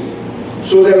he?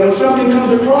 So that when something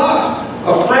comes across,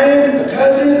 a friend, a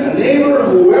cousin, a neighbor,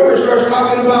 whoever starts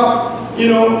talking about, you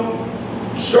know,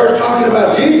 starts talking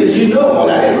about Jesus, you know, oh,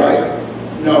 that ain't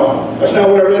right. No, that's not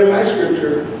what I read in my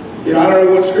scripture. You know, I don't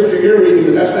know what scripture you're reading,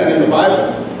 but that's not in the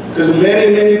Bible. Because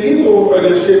many, many people are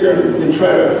going to sit there and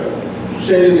try to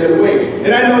send you the other way.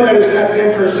 And I know that it's not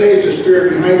them per se, it's the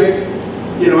spirit behind it.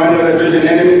 You know, I know that there's an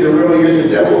enemy, there really is a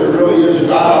devil, there really is a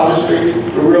God, obviously.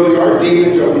 There really are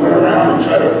demons that run around and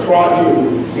try to prod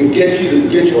you and get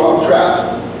you off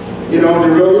track. You know,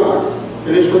 there really are.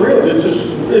 And it's for real.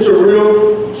 It's a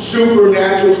real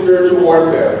supernatural spiritual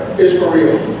warfare. It's for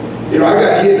real. You know, I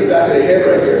got hit in the back of the head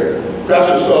right here.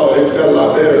 Pastor saw it, it's got a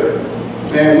lot better.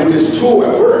 And with this tool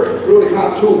at work, really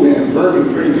hot tool, man, burned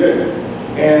me pretty good.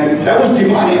 And that was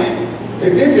demonic. They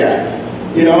did that.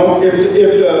 You know, if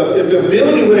the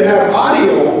building would have had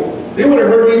audio, they would have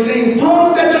heard me saying,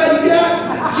 "Pump, that's all you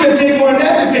got." Should take more than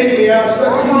that to take me out.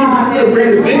 So you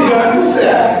bring the big gun. What's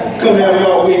that? Coming at me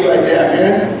all week like that,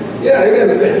 man. Yeah, they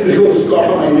got a big old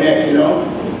scar on my neck, you know.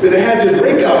 Because they had this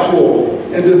breakout tool.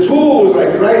 And the tool was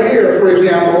like right here, for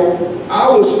example. I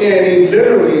was standing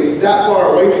literally that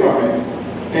far away from it.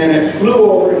 And it flew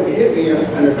over and hit me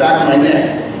in the back of my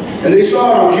neck. And they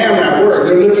saw it on camera at work.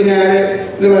 They're looking at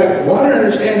it. They're like, well, I don't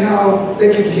understand how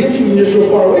they could hit you when you're so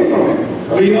far away from it.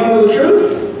 Oh, you want to know the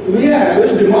truth? Well, yeah, it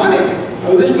was demonic.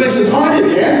 Oh, this place is haunted,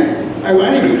 man. I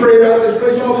need to pray about this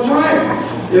place all the time.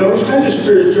 You know, there's kinds of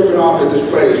spirits jumping off at this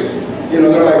place. You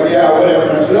know, they're like, yeah, whatever.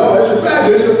 And I said, no, that's a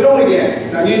fact. Look at the film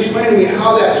again. Now, you explain to me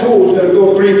how that tool is going to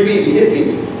go 3 feet and hit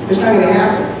me. It's not going to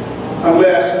happen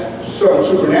unless something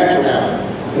supernatural happens.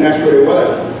 And that's what it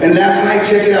was. And last night,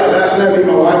 check it out. Last night, me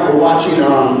and my wife were watching,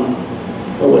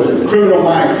 what was it? Criminal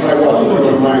Minds. I watch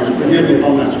Criminal Minds. Forgive me if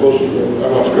I'm not supposed to, but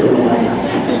I watch Criminal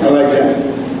Minds. I like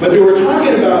that. But they were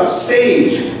talking about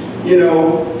sage, you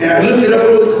know, and I looked it up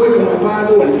really quick in my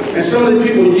Bible, and some of the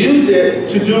people use it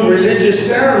to do religious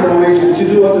ceremonies and to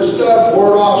do other stuff,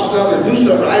 ward off stuff and do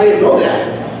stuff. But I didn't know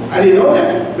that. I didn't know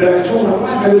that. But I told my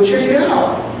wife, I go check it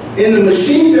out. In the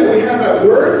machines that we have at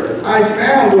work, I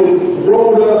found those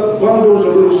rolled up bundles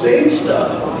of little sage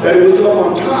stuff that it was up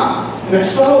on top. And I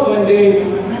saw it one day, and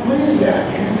I'm like, man, what is that,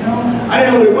 man? You know, I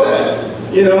didn't know what it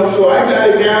was. You know, so I got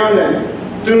it down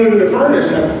and threw it in the furnace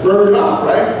and I burned it off,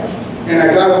 right? And I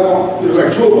got them all, there was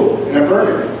like 2 of them, and I burned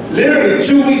it. Literally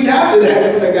 2 weeks after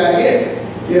that, when I got hit.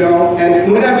 You know,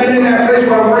 and when I've been in that place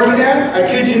where I'm working at, I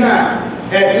kid you not,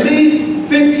 at least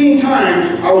 15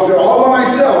 times I was there all by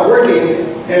myself working,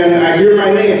 and I hear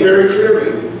my name very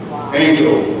clearly.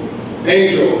 Angel.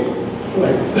 Angel. I'm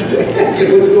like, what the heck?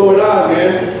 What's going on,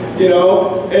 man? You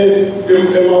know? And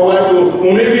my wife goes,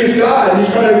 well, maybe it's God.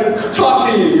 He's trying to talk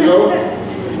to you, you know?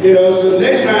 You know, so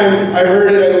next time I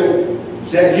heard it, I go,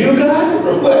 is that you, God?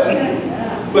 Or what?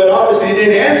 But obviously he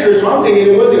didn't answer, so I'm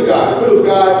thinking it wasn't God. If it was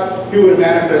God, he would have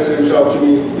manifested himself to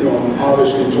me, you know,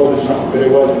 obviously told me something, but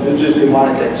it wasn't. It's just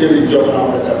demonic activity jumping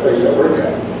off at that place I work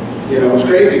at. You know, it's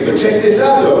crazy. But check this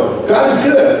out, though. God is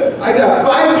good. I got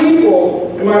 5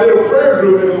 people in my little prayer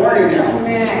group in the morning now.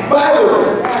 5 of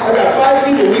them. I got 5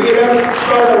 people. We get up,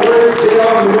 start our work, get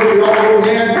out in the work, we all hold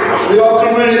hands. We all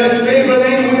come running up to me, Brother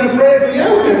Angel, we're going to pray. But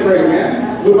yeah, we're going to pray,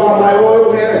 man. Whip out my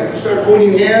oil, man, and start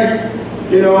holding hands,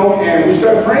 you know, and we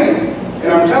start praying. And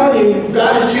I'm telling you,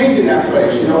 God is changing that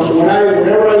place, you know. So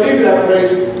whenever I leave that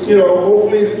place, you know,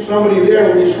 hopefully somebody there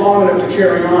will be strong enough to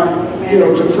carry on, you know,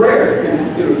 to prayer and,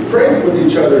 you know, pray with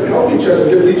each other and help each other,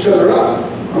 lift each other up.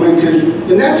 I mean,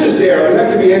 and that's just there. I mean,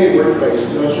 that could be any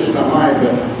workplace. You know, it's just not mine.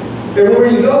 But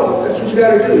everywhere you go, that's what you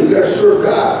got to do. You got to serve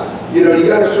God. You know, you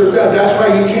got to serve God. That's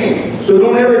why you came. So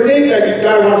don't ever think that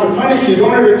God wants to punish you.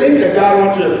 Don't ever think that God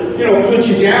wants to, you know, put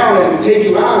you down and take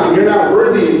you out and you're not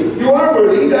worthy. You are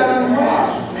worthy. He died on the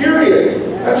cross.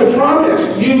 Period. That's a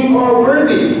promise. You are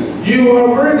worthy. You are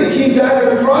worthy. He died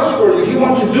on the cross for you. He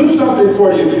wants to do something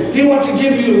for you. He wants to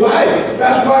give you life.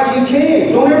 That's why he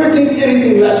came. Don't ever think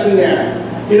anything less than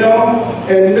that. You know?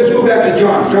 And let's go back to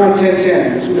John. John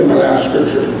 10:10. Let's look at my last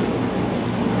scripture.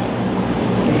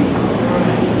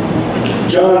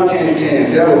 John 10:10.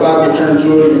 If you have a Bible, turn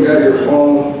to it. You got your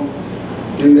phone.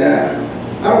 Do that.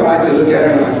 I don't like to look at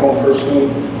it on my phone personally.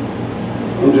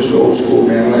 I'm just old school,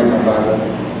 man. I like my Bible.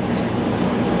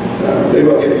 Maybe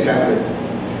I'll get a tablet.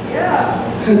 Yeah.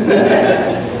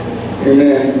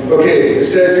 Amen. Okay, it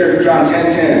says here in John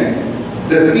 10:10.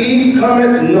 The thief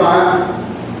cometh not,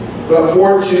 but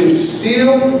for to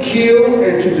steal, kill,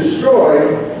 and to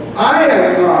destroy. I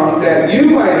am come that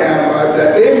you might have life,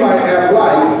 that they might have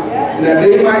life, and that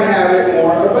they might have it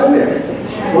more abundantly.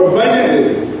 More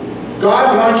abundantly.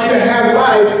 God wants you to have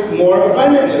life more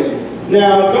abundantly.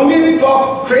 Now, don't get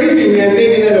all crazy, man,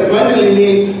 thinking that abundantly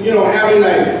means, you know, having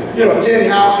like, you know, 10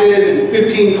 houses and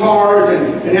 15 cars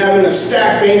and having a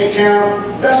stacked bank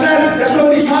account. That's not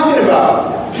what he's talking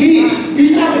about. Peace.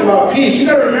 He's talking about peace. You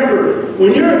got to remember,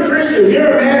 when you're a Christian,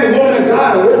 you're a man and woman of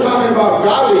God, and we're talking about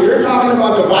godly, you're talking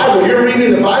about the Bible, you're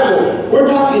reading the Bible, we're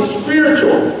talking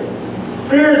spiritual.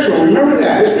 Spiritual, remember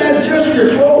that. It's not just your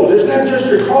clothes, it's not just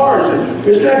your cars,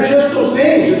 it's not just those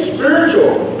things, it's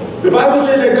spiritual. The Bible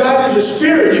says that God is a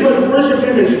spirit. You must worship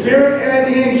him in spirit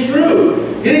and in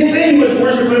truth. He didn't say you must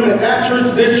worship him at that church,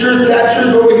 that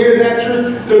church, over here, that church.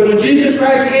 Because when Jesus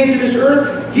Christ came to this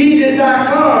earth, he did not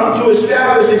come to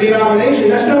establish a denomination.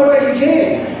 That's not why he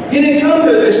came. He didn't come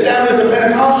to establish the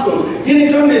Pentecostals. He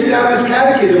didn't come to establish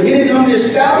catechism. He didn't come to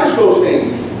establish those things.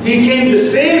 He came to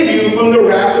save you from the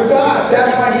wrath of God.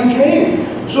 That's why he came.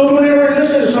 So don't ever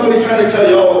listen to somebody trying to tell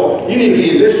you, oh, you need to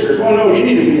be in this church. Oh, no, you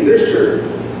need to be in this church.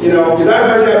 You know, because I've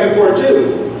heard that before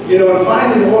too. You know, and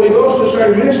finally the Holy Ghost will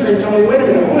start ministering and tell me, wait a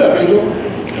minute, hold up, Angel.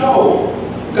 No,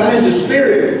 God is a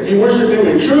spirit. You worship him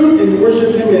in truth and you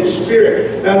worship him in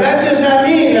spirit. Now that does not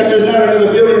mean that there's not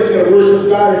another building that's going to worship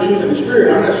God in truth and in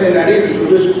spirit. I'm not saying that either, so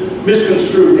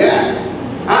misconstrue that.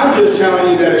 I'm just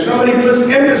telling you that if somebody puts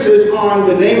emphasis on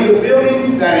the name of the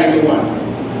building, that ain't the one.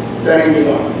 That ain't the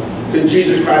one. Because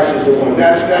Jesus Christ is the one.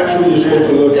 That's who you're supposed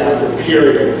to look after,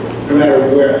 period. No matter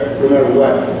where, no matter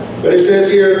what. But it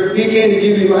says here, he came to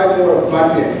give you life more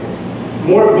abundant.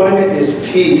 More abundant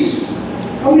is peace.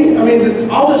 I mean,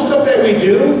 all the stuff that we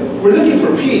do, we're looking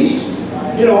for peace.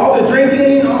 You know, all the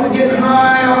drinking, all the getting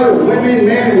high, all the women,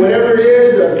 men, whatever it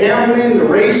is, the gambling, the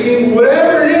racing,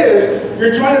 whatever it is,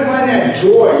 you're trying to find that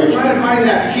joy. You're trying to find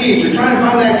that peace. You're trying to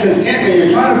find that contentment.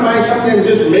 You're trying to find something that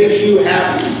just makes you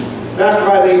happy. That's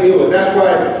why they do it. That's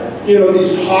why, you know,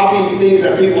 these hobby things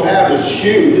that people have is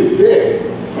huge, it's big.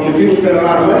 I mean, people spend a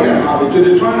lot of money on hobby because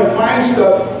they're trying to find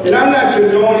stuff. And I'm not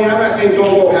condoning, I'm not saying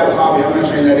don't go have a hobby. I'm not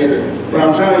saying that either. What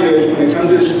I'm telling you is when it comes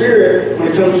to the spirit,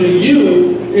 when it comes to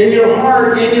you, in your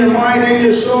heart, in your mind, in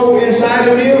your soul, inside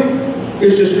of you,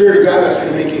 it's the Spirit of God that's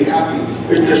going to make you happy.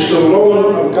 It's the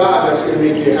shalom of God that's going to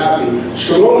make you happy.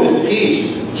 Shalom is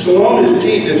peace. Shalom is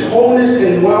peace. It's wholeness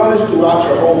and wellness throughout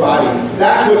your whole body.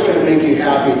 That's what's going to make you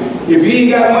happy. If you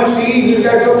ain't got much to eat, you just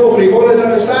got a couple of frijoles on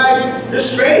the side, you're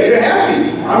straight. You're happy.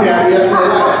 I'm happy. That's my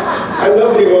life. I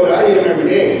love frijoles. I eat them every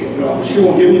day. You know, she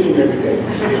won't give them to me every day.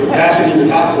 So Pastor needs the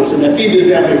tacos and I feed this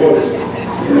damn frijoles.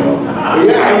 You know. But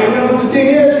yeah, I mean, you know, the thing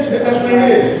is, that's what it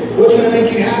is. What's going to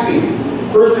make you happy?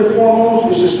 First and foremost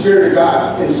is the Spirit of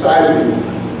God inside of you.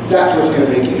 That's what's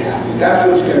going to make you happy. That's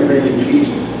what's going to bring you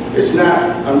peace. It's not,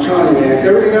 I'm telling you, man,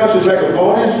 everything else is like a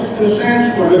bonus in a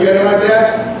sense, when you look at it like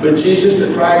that, but Jesus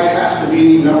the Christ has to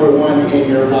be number one in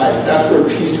your life. That's where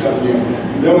peace comes in,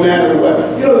 no matter what.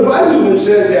 You know, the Bible even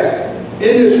says that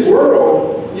in this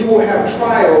world, you will have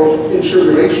trials and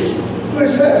tribulation. That's what it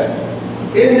says.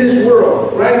 in this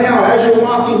world, right now, as you're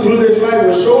walking through this life,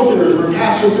 we're sojourners, we're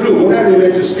passing through. We're not even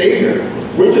meant to stay here.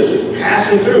 We're just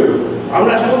passing through. I'm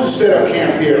not supposed to set up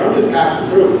camp here. I'm just passing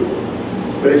through.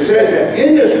 But it says that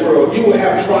in this world, you will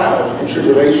have trials and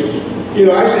tribulations. You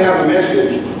know, I used to have a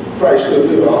message, probably still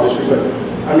do, obviously, but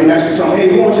I mean, I used to tell them,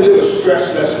 hey, who wants to live a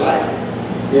stressless life?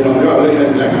 You know, they're all looking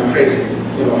at me like I'm crazy.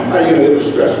 You know, how are you going to live a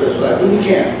stressless life? Well, you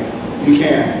can. You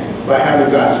can. By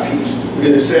having God's peace.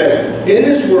 Because it says, in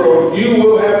this world, you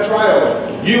will have trials.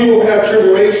 You will have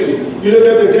tribulation. You look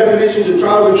up the definitions of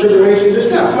trials and tribulations, it's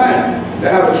not fun to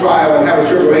have a trial and have a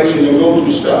tribulation and go through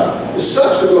stuff. It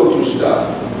sucks to go through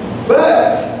stuff.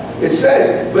 But, it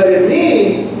says, but in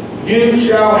me, you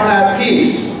shall have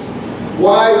peace.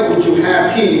 Why would you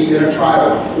have peace in a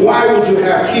trial? Why would you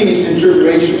have peace in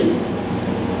tribulation?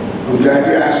 I'm glad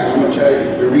you're asking. I'm going to tell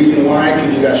you. The reason why,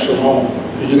 because you got shalom.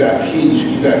 Because you got peace,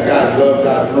 you got God's love,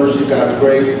 God's mercy, God's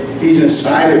grace. He's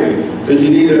inside of you. Because you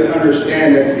need to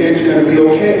understand that it's going to be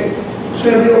okay. It's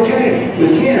going to be okay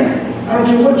with Him. I don't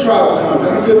care what trial comes.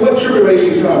 I don't care what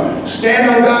tribulation comes. Stand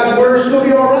on God's word, it's going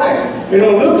to be all right. It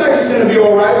don't look like it's going to be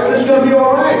all right, but it's going to be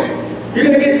all right. You're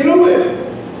going to get through it.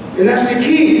 And that's the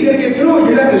key. You're going to get through it.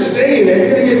 You're not going to stay in there.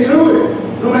 You're going to get through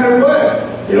it. No matter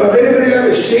what. You know, if anybody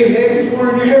ever shaved head before,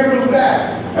 your hair grows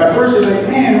back. At first it's like,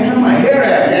 man, where's my hair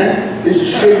at, man? Just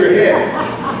shave your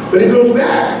head. But it grows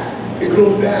back. It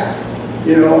grows back.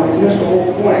 You know, and that's the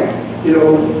whole point. You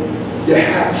know, you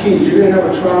have peace. You're going to have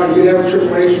a trial, you're going to have a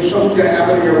tribulation, something's going to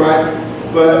happen in your life,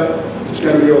 but it's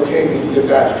going to be okay because you have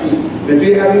God's peace. And if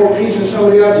you have more peace than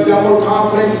somebody else, you got more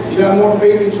confidence, you got more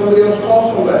faith than somebody else, call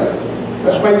somebody.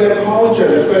 That's why you got to call each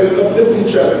other. That's why you uplift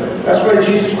each other. That's why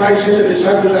Jesus Christ sent the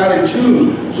disciples out in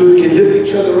twos, so we can lift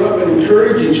each other up and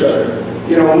encourage each other.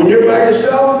 You know, when you're by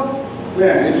yourself,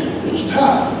 man, it's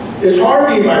tough. It's hard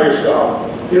being by yourself.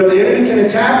 You know, the enemy can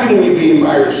attack you when you're being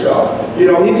by yourself. You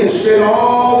know, he can send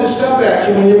all this stuff at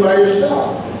you when you're by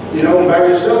yourself. You know, by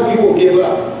yourself, you will give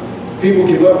up. People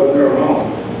give up when they're alone.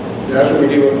 And that's when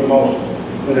they give up the most,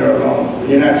 when they're alone. When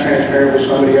you're not transparent with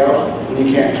somebody else, when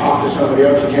you can't talk to somebody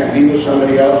else, you can't be with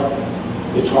somebody else,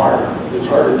 it's hard. It's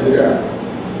hard to do that.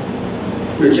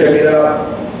 But check it out.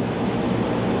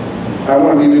 I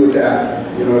want to leave you with that.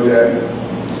 You know, is that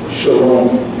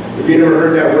shalom. If you never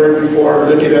heard that word before,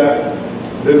 look it up.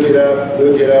 Look it up,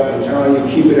 look it up. I'm telling you,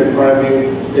 keep it in front of you.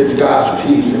 It's God's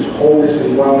peace. It's wholeness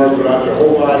and wellness throughout your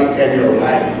whole body and your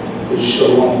life. It's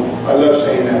shalom. I love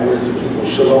saying that word to people,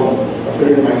 shalom. I put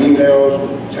it in my emails,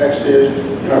 texts,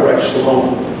 and I write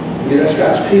shalom. Because that's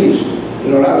God's peace.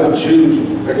 You know, a lot of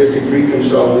Jews, I guess they greet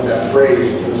themselves with that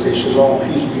phrase. They say, shalom,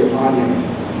 peace be upon you.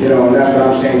 You know, and that's what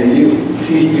I'm saying to you.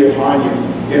 Peace be upon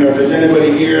you. You know, if there's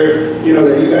anybody here, you know,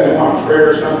 that you guys want prayer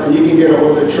or something, you can get a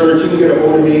hold of the church, you can get a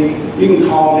hold of me, you can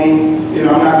call me. You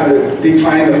know, I'm not going to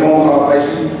decline the phone call.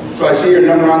 If I see your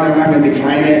number on there, I'm not going to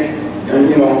decline it and,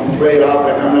 you know, play it off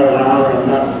like I'm not around or I'm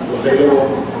not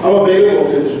available. I'm available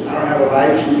because I don't have a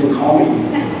life, so you can call me.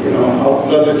 You know,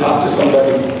 I'll love to talk to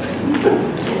somebody.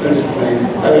 I'm just playing.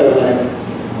 I got a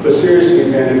life. But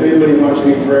seriously, man, if anybody wants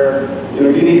any prayer, you know,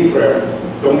 you need prayer.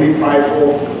 Don't be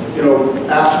prideful. You know,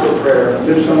 ask for prayer.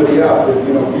 Lift somebody up. If,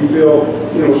 you know, if you feel,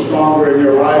 you know, stronger in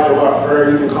your life about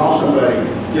prayer, you can call somebody.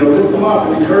 You know, lift them up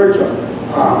and encourage them.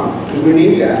 Because we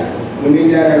need that. We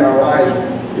need that in our lives.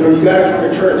 You know, you got to come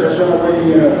to church. That's the only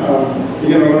way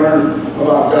you're gonna learn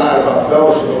about God, about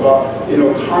fellowship, about, you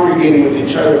know, congregating with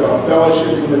each other, about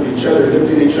fellowshipping with each other,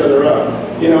 lifting each other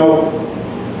up. You know,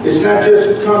 it's not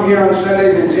just come here on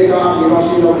Sundays and take off and you don't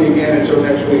see nobody again until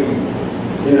next week.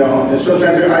 You know, and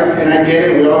sometimes, I get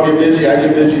it, we all get busy, I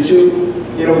get busy too,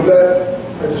 you know, but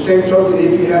at the same token,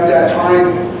 if you have that time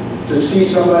to see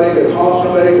somebody, to call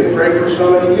somebody, to pray for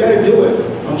somebody, you got to do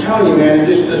it. I'm telling you, man, it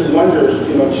just does wonders,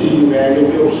 you know, to you, man.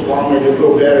 You'll feel stronger, you'll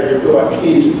feel better, you'll feel at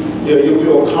peace, you know, you'll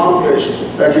feel accomplished,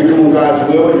 like you're doing God's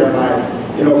will in your life.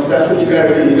 You know, because that's what you got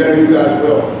to do. You got to do God's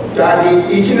will.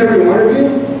 God, each and every one of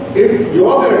you, you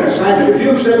all got an assignment. If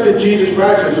you accepted Jesus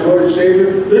Christ as the Lord and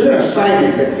Savior, there's an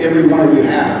assignment that every one of you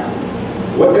have.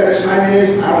 What that assignment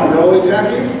is, I don't know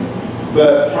exactly,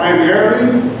 but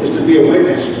primarily is to be a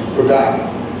witness for God.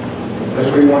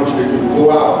 That's what He wants you to do.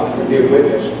 Go out and be a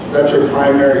witness. That's your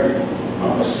primary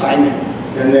assignment.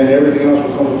 And then everything else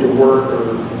will come with your work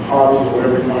or hobbies,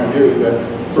 whatever you want to do. But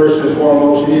first and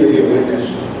foremost, you need to be a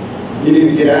witness. You need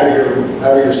to get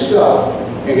out of yourself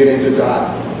and get into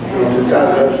God. You know, because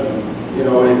God loves you. You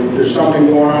know, if there's something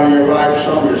going on in your life,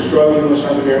 something you're struggling with,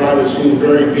 something in your life that seems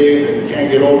very big, that you can't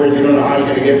get over it, you don't know how you're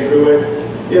going to get through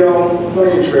it, you know, don't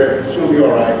even trip. It's going to be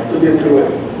all right. You'll get through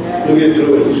it. You'll get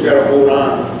through it. You just got to hold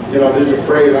on. You know, there's a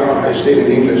phrase, I don't know how to say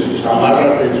it in English. Just hold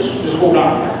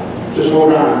on. Just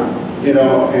hold on. you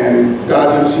know, and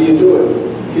God's going to see you do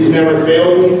it. He's never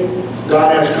failed me.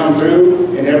 God has come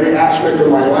through in every aspect of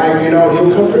my life, you know.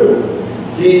 He'll come through.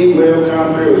 He will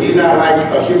come through. He's not like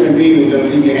a human being who's going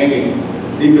to leave you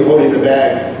hanging, leave you holding the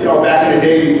bag. You know, back in the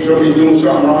day, somebody's doing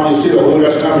something wrong, you see the Holy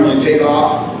Ghost coming, you take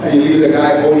off, and you leave the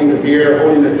guy holding the beer,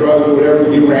 holding the drugs, or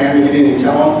whatever, you ran, and you didn't even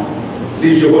tell him. He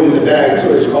leaves you holding the bag. That's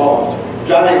what it's called.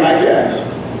 God ain't like that.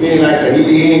 He ain't like that.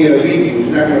 He ain't going to leave you. He's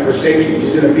not going to forsake you.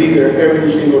 He's going to be there every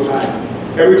single time.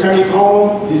 Every time you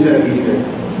call him, he's going to be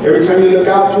there. Every time you look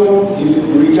out to him, he's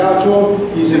going to reach out to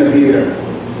him, he's going to be there.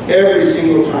 Every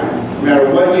single time. No matter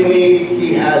what you need,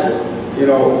 he has it. You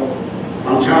know,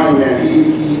 I'm telling you, man,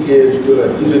 he is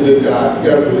good. He's a good God.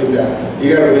 You got to believe that.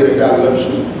 You got to believe that God loves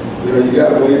you. You know, you got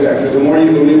to believe that, because the more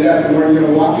you believe that, the more you're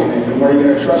going to walk in it, the more you're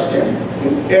going to trust him.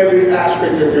 In every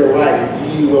aspect of your life,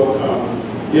 he will come.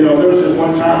 You know, there was this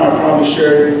one time, I probably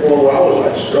shared it before, where I was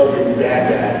like struggling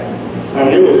bad. I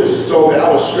mean, it was just so bad.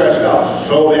 I was stressed out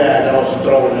so bad that I was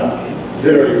throwing up.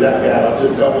 Literally that bad. I was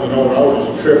just doubling over. I was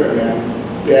just tripping, man.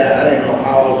 Bad. I didn't know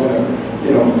how I was going to,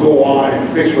 you know, go on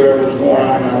and fix whatever was going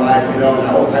on in my life, you know.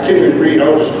 And I couldn't even read. I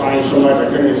was just crying so much. I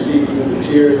couldn't even see through the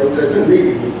tears. I couldn't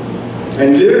read.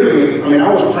 And literally, I mean,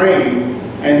 I was praying,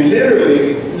 and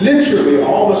literally,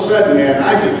 all of a sudden, man,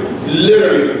 I just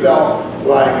literally felt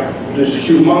like this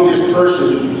humongous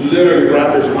person just literally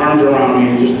grabbed his arms around me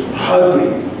and just hugged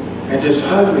me. And just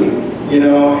hugged me, you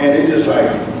know, and it just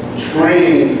like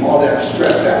drained all that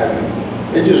stress out of me.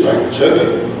 It just like took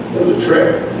it. It was a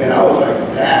trip. And I was like,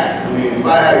 bad. I mean, if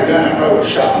I had a gun, I probably would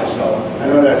have shot myself. I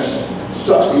know that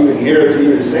sucks to even hear, to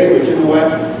even say, but you know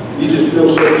what? You just feel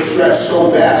so stressed,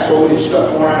 so bad, so many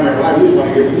stuff going on in your life.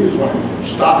 You just want to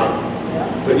stop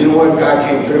it. But you know what? God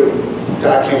came through.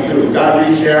 God came through. God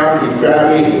reached down, he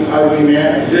grabbed me, he hugged me,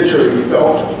 man. I literally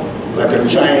felt like a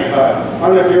giant hug. I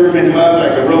don't know if you've ever been hugged,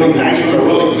 like a really nice one, a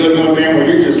really good one, man, where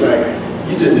you're just like,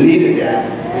 you just needed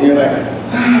that. And you're like,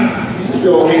 you just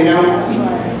feel okay now?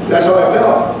 That's how I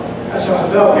felt. That's how I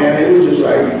felt, man. It was just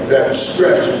like, that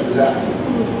stress just left me.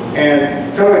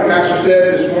 And kind of like Pastor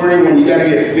said this morning, when you got to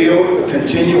get filled, the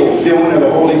continual filling of the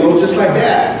Holy Ghost, just like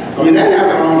that. I mean, that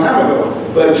happened a long time ago.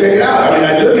 But check it out. I mean,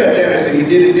 I look at that and I say, he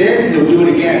did it then, he'll do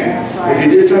it again. If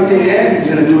he did something then, he's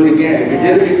going to do it again. If he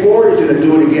did it before, he's going to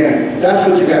do it again. That's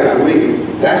what you got to believe.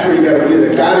 That's what you got to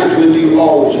believe, that God is with you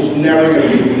always. He's never going to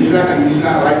leave you. He's not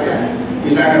like that.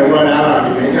 He's not going to run out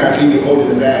on you, man. He's not going to leave you holding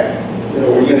the bag. You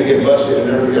know, where you're going to get busted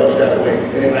and everybody else got to wait.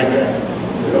 It ain't like that.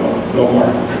 You know, no more.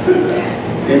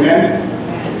 Amen?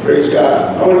 Praise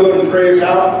God. I'm going to go ahead and pray us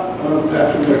out. I don't know if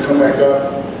Patrick's going to come back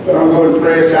up. But I'm going to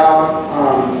pray us out.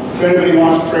 If anybody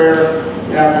wants prayer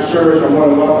after service, I'm more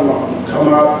than welcome to come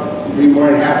up. I'd be more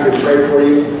than happy to pray for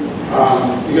you.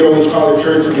 You can always call the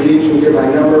church if you need to. Get my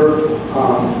number.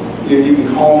 You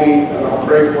can call me and I'll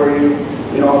pray for you.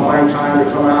 You know, I'll find time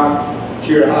to come out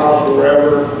to your house or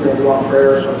wherever. You know, if you want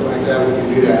prayer or something like that, we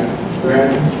can do that.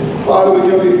 Amen. Father, we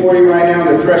come before you right now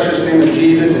in the precious name of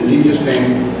Jesus, in Jesus'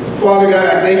 name. Father God,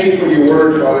 I thank you for your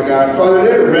word, Father God. Father,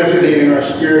 let it resonate in our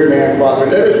spirit, man, Father.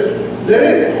 Let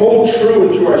it hold true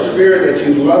into our spirit that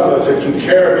you love us, that you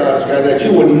care about us, God, that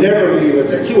you will never leave us,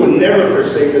 that you will never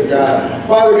forsake us, God.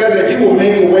 Father God, that you will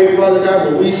make a way, Father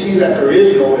God, where we see that there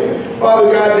is no way.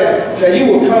 Father God, that you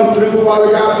will come through,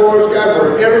 Father God, for us, God,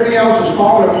 where everything else is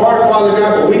falling apart, Father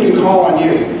God, but we can call on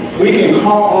you. We can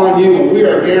call on you, and we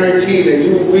are guaranteed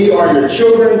that we are your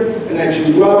children, and that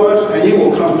you love us, and you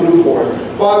will come through for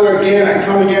us. Father, again, I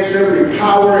come against every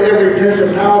power, every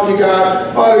principality,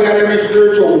 God. Father God, every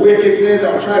spiritual wickedness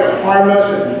that will try to harm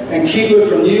us and keep us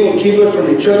from you and keep us from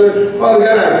each other. Father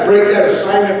God, I break that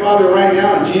assignment, Father, right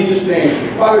now in Jesus' name.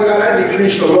 Father God, I decree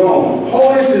shalom,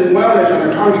 wholeness and wellness in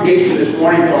the congregation this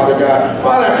morning, Father God.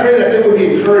 Father, I pray that they will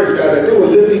be encouraged, God, that they will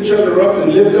lift each other up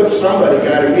and lift up somebody,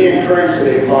 God, and be encouraged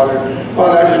today, Father.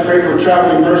 Father, I just pray for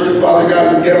traveling mercy, Father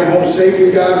God, to get them home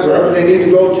safely, God, wherever they need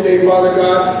to go today, Father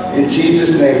God, in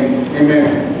Jesus' name.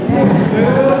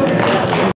 Amen.